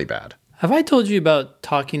clearly bad. Have I told you about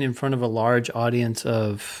talking in front of a large audience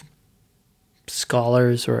of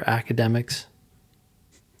scholars or academics?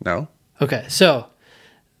 No. Okay, so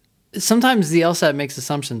sometimes the LSAT makes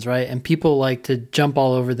assumptions, right? And people like to jump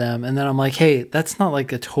all over them. And then I'm like, hey, that's not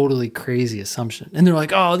like a totally crazy assumption. And they're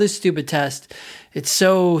like, oh, this stupid test, it's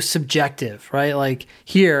so subjective, right? Like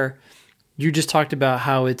here, you just talked about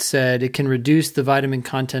how it said it can reduce the vitamin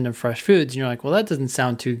content of fresh foods. And you're like, well, that doesn't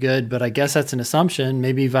sound too good, but I guess that's an assumption.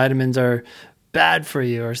 Maybe vitamins are bad for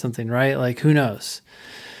you or something, right? Like, who knows?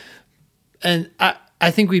 And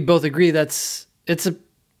I think we both agree it's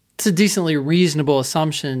a decently reasonable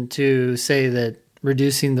assumption to say that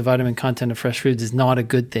reducing the vitamin content of fresh foods is not a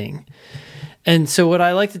good thing. And so what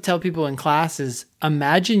I like to tell people in class is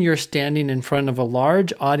imagine you're standing in front of a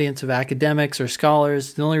large audience of academics or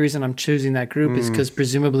scholars. The only reason I'm choosing that group is because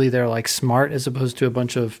presumably they're like smart as opposed to a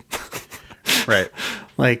bunch of right,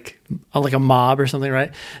 like a mob or something,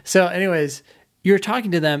 right? So anyways, you're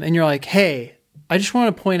talking to them and you're like, hey, I just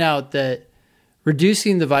want to point out that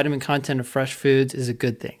reducing the vitamin content of fresh foods is a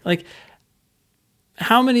good thing. Like,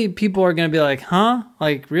 how many people are going to be like, huh?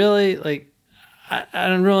 Like, really? Like, I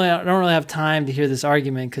don't really have time to hear this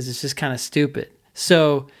argument because it's just kind of stupid.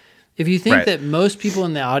 So if you think that most people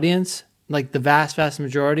in the audience, like the vast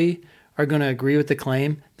majority, are going to agree with the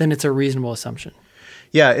claim, then it's a reasonable assumption.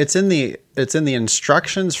 Yeah, it's in the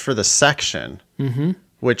instructions for the section,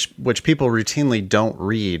 which people routinely don't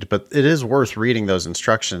read, but it is worth reading those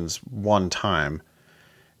instructions one time.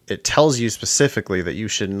 It tells you specifically that you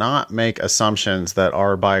should not make assumptions that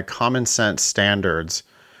are by common sense standards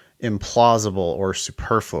implausible or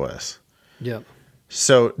superfluous. Yep.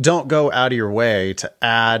 So don't go out of your way to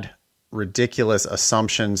add ridiculous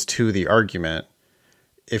assumptions to the argument.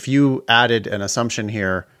 If you added an assumption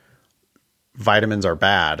here, vitamins are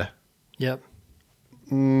bad. Yep.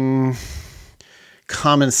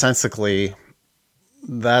 Commonsensically,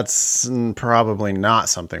 that's probably not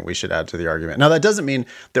something we should add to the argument. Now, that doesn't mean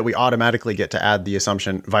that we automatically get to add the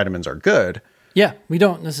assumption vitamins are good. Yeah, we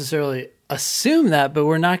don't necessarily assume that, but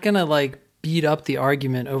we're not going to like beat up the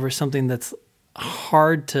argument over something that's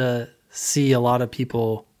hard to see a lot of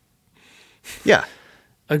people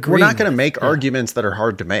agree. We're not going to make arguments that are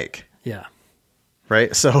hard to make. Yeah.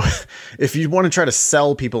 Right? So if you want to try to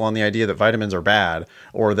sell people on the idea that vitamins are bad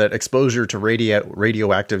or that exposure to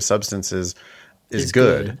radioactive substances is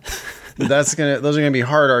good. Those are going to be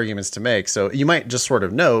hard arguments to make. So you might just sort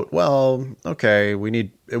of note, well, okay,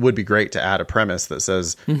 it would be great to add a premise that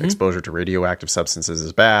says exposure to radioactive substances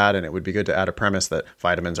is bad, and it would be good to add a premise that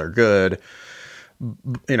vitamins are good,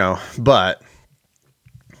 but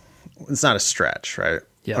it's not a stretch, right?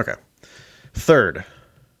 Yeah. Okay. Third,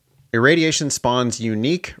 irradiation spawns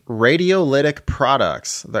unique radiolytic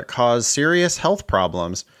products that cause serious health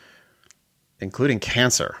problems, including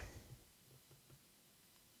cancer.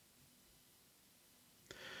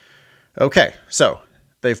 Okay, so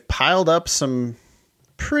they've piled up some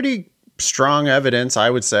pretty strong evidence, I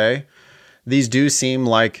would say. These do seem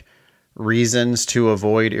like reasons to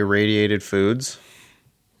avoid irradiated foods.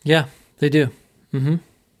 Yeah, they do.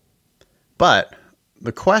 But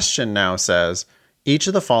the question now says, each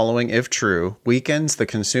of the following, if true, weakens the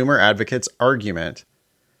consumer advocate's argument,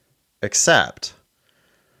 except...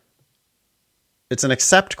 It's an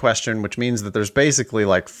except question, which means that there's basically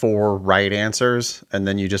like 4 right answers, and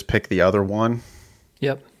then you just pick the other one.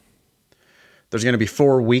 Yep. There's going to be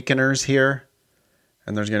 4 weakeners here,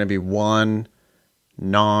 and there's going to be 1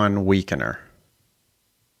 non-weakener.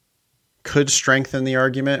 Could strengthen the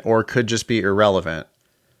argument, or could just be irrelevant.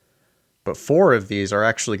 But 4 of these are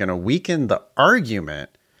actually going to weaken the argument.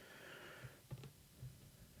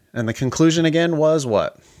 And the conclusion again was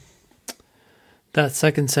what? That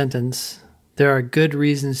second sentence... There are good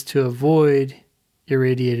reasons to avoid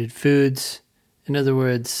irradiated foods. In other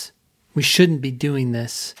words, we shouldn't be doing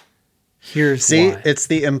this. Here's why. It's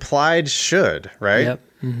the implied should, right?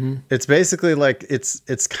 Yep. It's basically like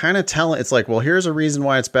it's kind of telling. It's like, well, here's a reason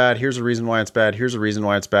why it's bad. Here's a reason why it's bad. Here's a reason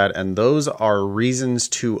why it's bad. And those are reasons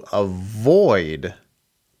to avoid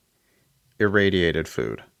irradiated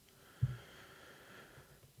food.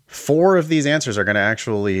 4 of these answers are going to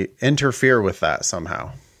actually interfere with that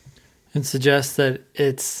somehow. And suggest that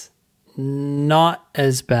it's not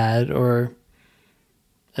as bad, or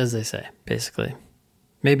as they say, basically.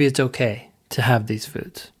 Maybe it's okay to have these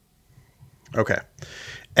foods. Okay.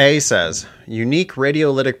 A says, unique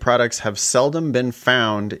radiolytic products have seldom been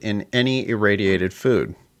found in any irradiated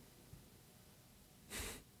food.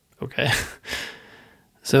 Okay.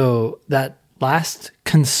 So that last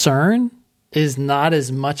concern is not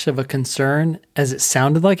as much of a concern as it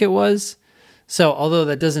sounded like it was. So although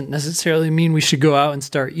that doesn't necessarily mean we should go out and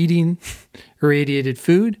start eating irradiated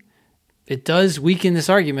food, it does weaken this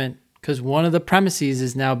argument because one of the premises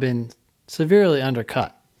has now been severely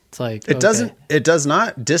undercut. It's like, it does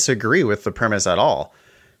not disagree with the premise at all.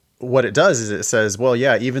 What it does is it says, well,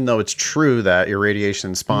 yeah, even though it's true that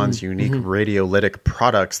irradiation spawns unique radiolytic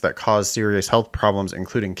products that cause serious health problems,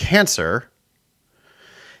 including cancer.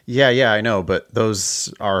 Yeah, I know, but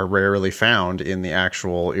those are rarely found in the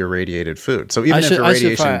actual irradiated food. So even if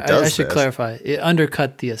irradiation does I should clarify. It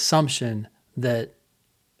undercut the assumption that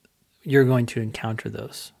you're going to encounter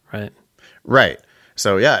those, right? Right.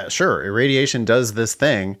 So yeah, sure, irradiation does this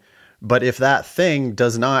thing. But if that thing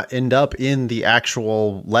does not end up in the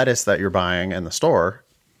actual lettuce that you're buying in the store,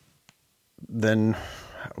 then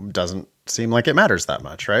it doesn't seem like it matters that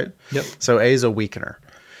much, right? Yep. So A is a weakener.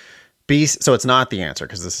 B, so it's not the answer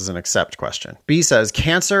because this is an accept question. B says,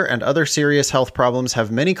 cancer and other serious health problems have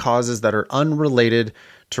many causes that are unrelated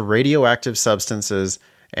to radioactive substances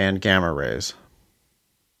and gamma rays.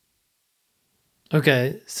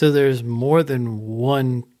 Okay, so there's more than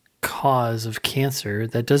one cause of cancer.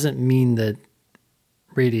 That doesn't mean that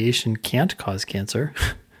radiation can't cause cancer.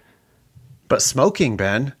 But smoking,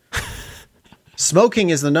 Ben.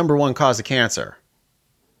 Smoking is the number one cause of cancer.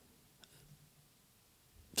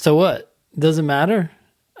 So what? Doesn't matter.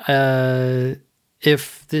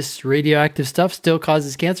 If this radioactive stuff still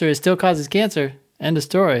causes cancer, it still causes cancer. End of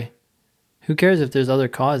story. Who cares if there's other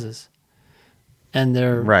causes? And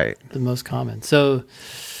they're the most common. So,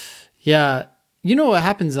 yeah. You know what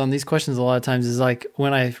happens on these questions a lot of times is like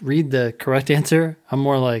when I read the correct answer, I'm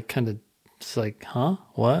more like kind of just like, huh?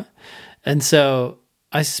 What? And so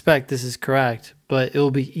I suspect this is correct, but it will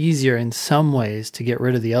be easier in some ways to get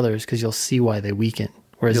rid of the others because you'll see why they weaken.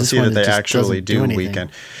 Whereas you'll this see one, that they actually do weaken.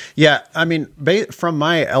 Yeah. I mean, from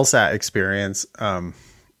my LSAT experience,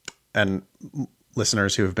 and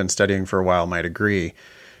listeners who have been studying for a while might agree,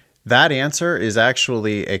 that answer is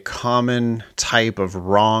actually a common type of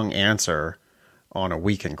wrong answer on a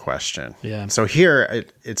weaken question. Yeah. So here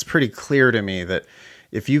it's pretty clear to me that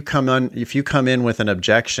if you come in with an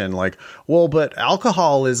objection like, well, but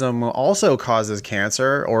alcoholism also causes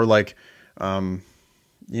cancer, or like,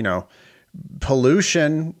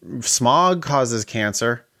 pollution, smog causes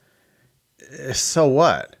cancer. So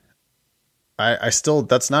what? I still,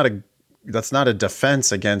 that's not a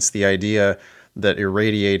defense against the idea that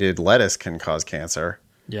irradiated lettuce can cause cancer.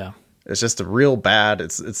 Yeah. It's just a real bad,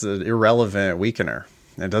 it's an irrelevant weakener.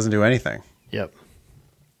 It doesn't do anything. Yep.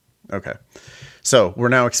 Okay. So we're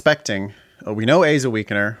now expecting, we know A is a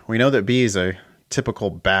weakener. We know that B is a typical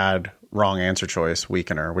bad, wrong answer choice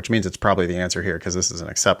weakener, which means it's probably the answer here because this is an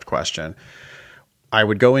accept question. I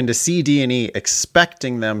would go into C, D, and E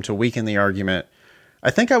expecting them to weaken the argument. I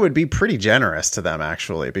think I would be pretty generous to them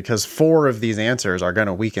actually, because 4 of these answers are going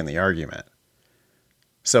to weaken the argument.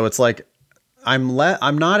 So it's like, I'm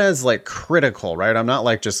not as like critical, right? I'm not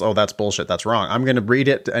like just, oh, that's bullshit, that's wrong. I'm going to read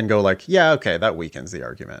it and go like, yeah, okay, that weakens the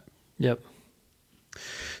argument. Yep.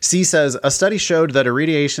 C says, a study showed that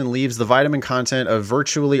irradiation leaves the vitamin content of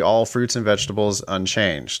virtually all fruits and vegetables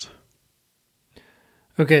unchanged.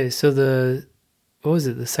 Okay, so what was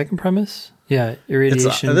it? The second premise? Yeah,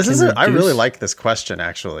 irradiation. I really like this question,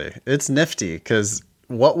 actually. It's nifty, because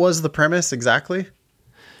what was the premise exactly?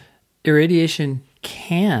 Irradiation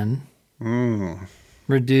can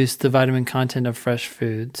reduce the vitamin content of fresh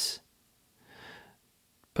foods.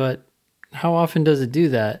 But how often does it do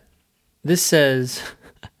that? This says,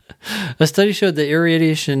 a study showed that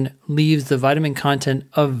irradiation leaves the vitamin content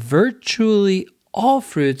of virtually all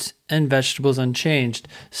fruits and vegetables unchanged.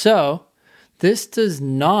 So this does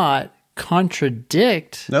not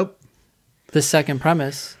contradict the second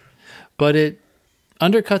premise, but it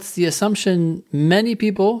undercuts the assumption many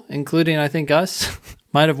people, including I think us,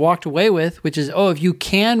 might have walked away with, which is, if you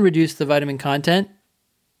can reduce the vitamin content,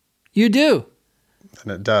 you do.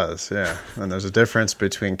 And it does, yeah. And there's a difference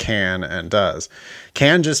between can and does.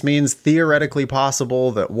 Can just means theoretically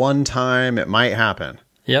possible that one time it might happen.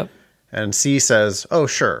 Yep. And C says, oh,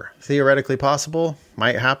 sure, theoretically possible,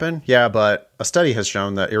 might happen. Yeah, but a study has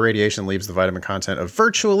shown that irradiation leaves the vitamin content of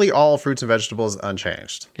virtually all fruits and vegetables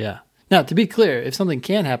unchanged. Yeah. Now, to be clear, if something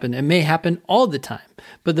can happen, it may happen all the time.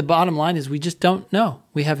 But the bottom line is we just don't know.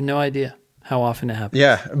 We have no idea how often it happens.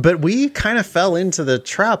 Yeah, but we kind of fell into the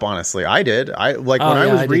trap, honestly. I did. When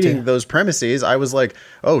I was reading those premises, I was like,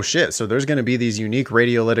 oh, shit, so there's going to be these unique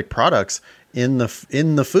radiolytic products in the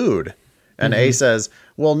food. And A says,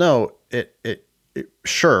 well, no,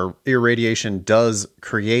 sure, irradiation does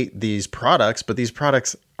create these products, but these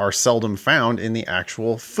products are seldom found in the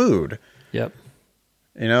actual food. Yep.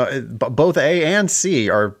 You know, both A and C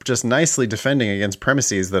are just nicely defending against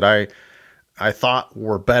premises that I thought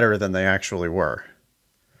were better than they actually were.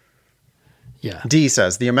 Yeah. D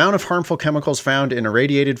says, the amount of harmful chemicals found in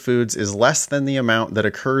irradiated foods is less than the amount that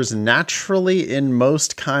occurs naturally in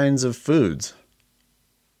most kinds of foods.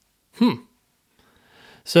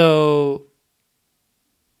 So,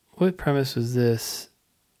 what premise was this?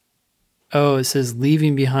 Oh, it says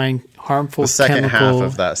leaving behind harmful chemical... The second half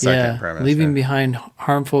of that second premise. Leaving behind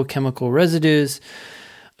harmful chemical residues.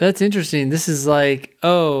 That's interesting. This is like,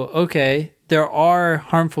 oh, okay, there are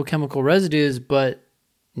harmful chemical residues, but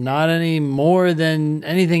not any more than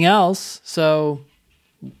anything else. So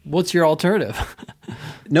what's your alternative?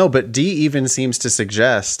 No, but D even seems to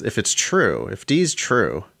suggest, if it's true, if D's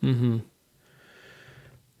true,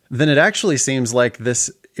 then it actually seems like this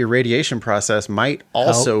irradiation process might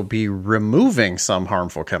also be removing some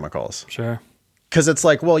harmful chemicals. Sure. Because it's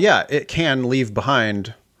like, well, yeah, it can leave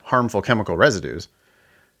behind harmful chemical residues.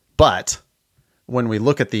 But when we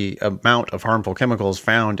look at the amount of harmful chemicals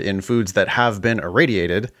found in foods that have been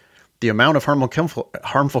irradiated, the amount of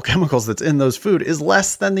harmful chemicals that's in those food is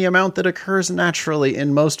less than the amount that occurs naturally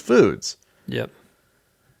in most foods. Yep.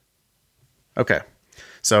 Okay.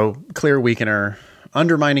 So clear weakener,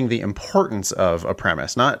 undermining the importance of a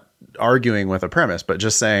premise, not arguing with a premise, but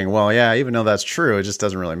just saying, well, yeah, even though that's true, it just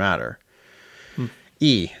doesn't really matter.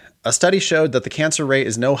 E, a study showed that the cancer rate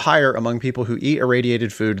is no higher among people who eat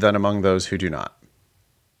irradiated food than among those who do not.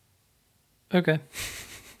 Okay.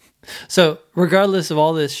 So regardless of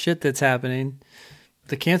all this shit that's happening,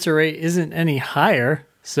 the cancer rate isn't any higher.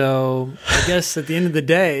 So I guess at the end of the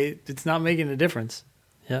day, it's not making a difference.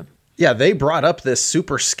 Yep. Yeah, they brought up this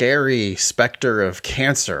super scary specter of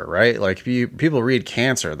cancer, right? Like people read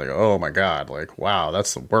cancer, they go, oh my God, like, wow,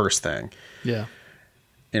 that's the worst thing. Yeah.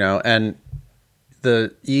 You know, and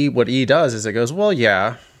what E does is it goes, well,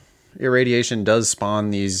 yeah, irradiation does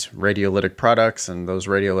spawn these radiolytic products, and those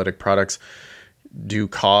radiolytic products do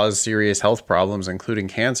cause serious health problems, including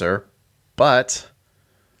cancer. But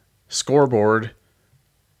scoreboard,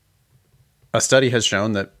 a study has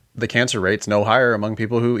shown that the cancer rate's no higher among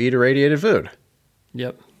people who eat irradiated food.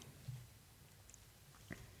 Yep.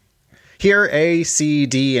 Here, A, C,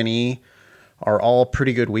 D, and E are all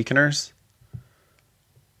pretty good weakeners.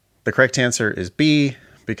 The correct answer is B,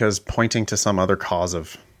 because pointing to some other cause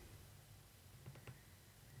of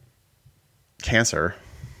cancer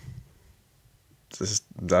just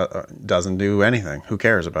doesn't do anything. Who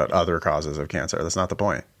cares about other causes of cancer? That's not the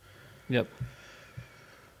point. Yep.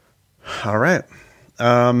 All right.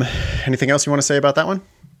 Anything else you want to say about that one?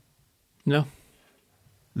 No.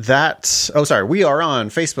 We are on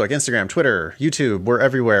Facebook, Instagram, Twitter, YouTube. We're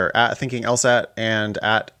everywhere at Thinking LSAT and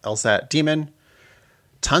at LSAT Demon.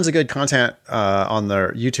 Tons of good content on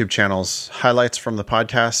the YouTube channels. Highlights from the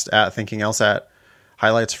podcast at Thinking LSAT.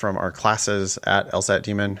 Highlights from our classes at LSAT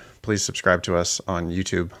Demon. Please subscribe to us on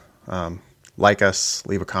YouTube. Like us,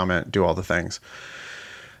 leave a comment, do all the things.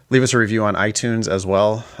 Leave us a review on iTunes as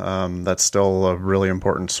well. That's still a really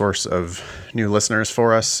important source of new listeners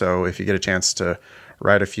for us. So if you get a chance to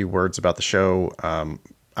write a few words about the show,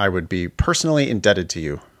 I would be personally indebted to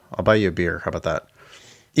you. I'll buy you a beer. How about that?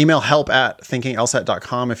 Email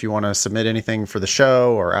help@thinkinglsat.com if you want to submit anything for the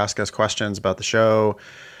show or ask us questions about the show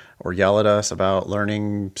or yell at us about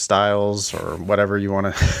learning styles or whatever you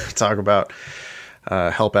want to talk about.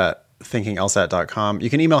 Help@thinkinglsat.com. You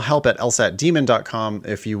can email help@lsatdemon.com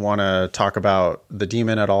if you want to talk about the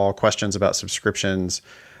demon at all, questions about subscriptions.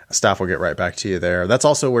 Staff will get right back to you there. That's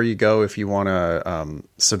also where you go if you want to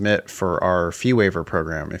submit for our fee waiver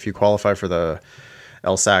program. If you qualify for the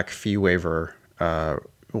LSAC fee waiver,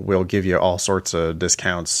 we'll give you all sorts of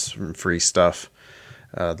discounts, free stuff.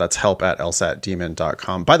 That's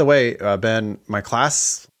help@lsatdemon.com. By the way, Ben, my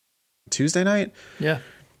class Tuesday night,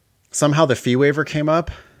 somehow the fee waiver came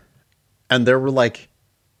up, and there were like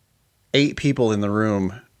 8 people in the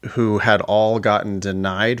room who had all gotten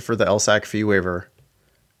denied for the LSAC fee waiver,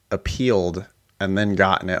 appealed, and then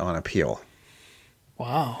gotten it on appeal.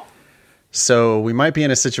 Wow. So we might be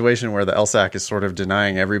in a situation where the LSAC is sort of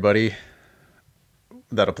denying everybody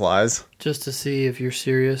that applies. Just to see if you're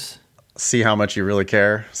serious. See how much you really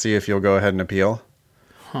care. See if you'll go ahead and appeal.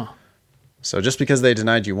 Huh. So just because they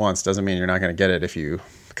denied you once doesn't mean you're not going to get it if you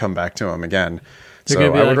come back to them again. So I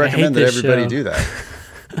would recommend that everybody do that.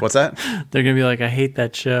 What's that? They're going to be like, I hate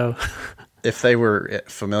that show. If they were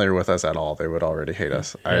familiar with us at all, they would already hate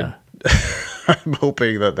us. Yeah. I'm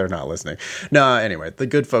hoping that they're not listening. No, anyway, the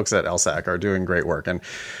good folks at LSAC are doing great work.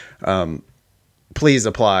 And please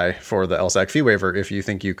apply for the LSAC fee waiver if you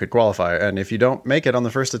think you could qualify. And if you don't make it on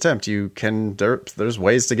the first attempt, there's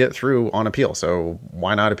ways to get through on appeal. So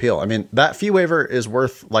why not appeal? I mean, that fee waiver is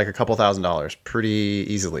worth like a couple $1,000s pretty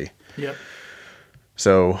easily. Yep.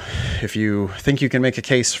 So if you think you can make a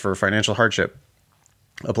case for financial hardship,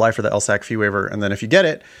 apply for the LSAC fee waiver. And then if you get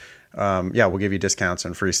it, we'll give you discounts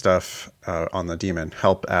and free stuff on the Demon,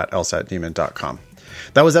 help@lsatdemon.com.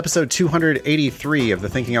 That was episode 283 of the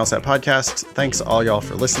Thinking LSAT podcast. Thanks all y'all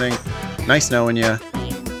for listening. Nice knowing you.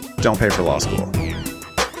 Don't pay for law school.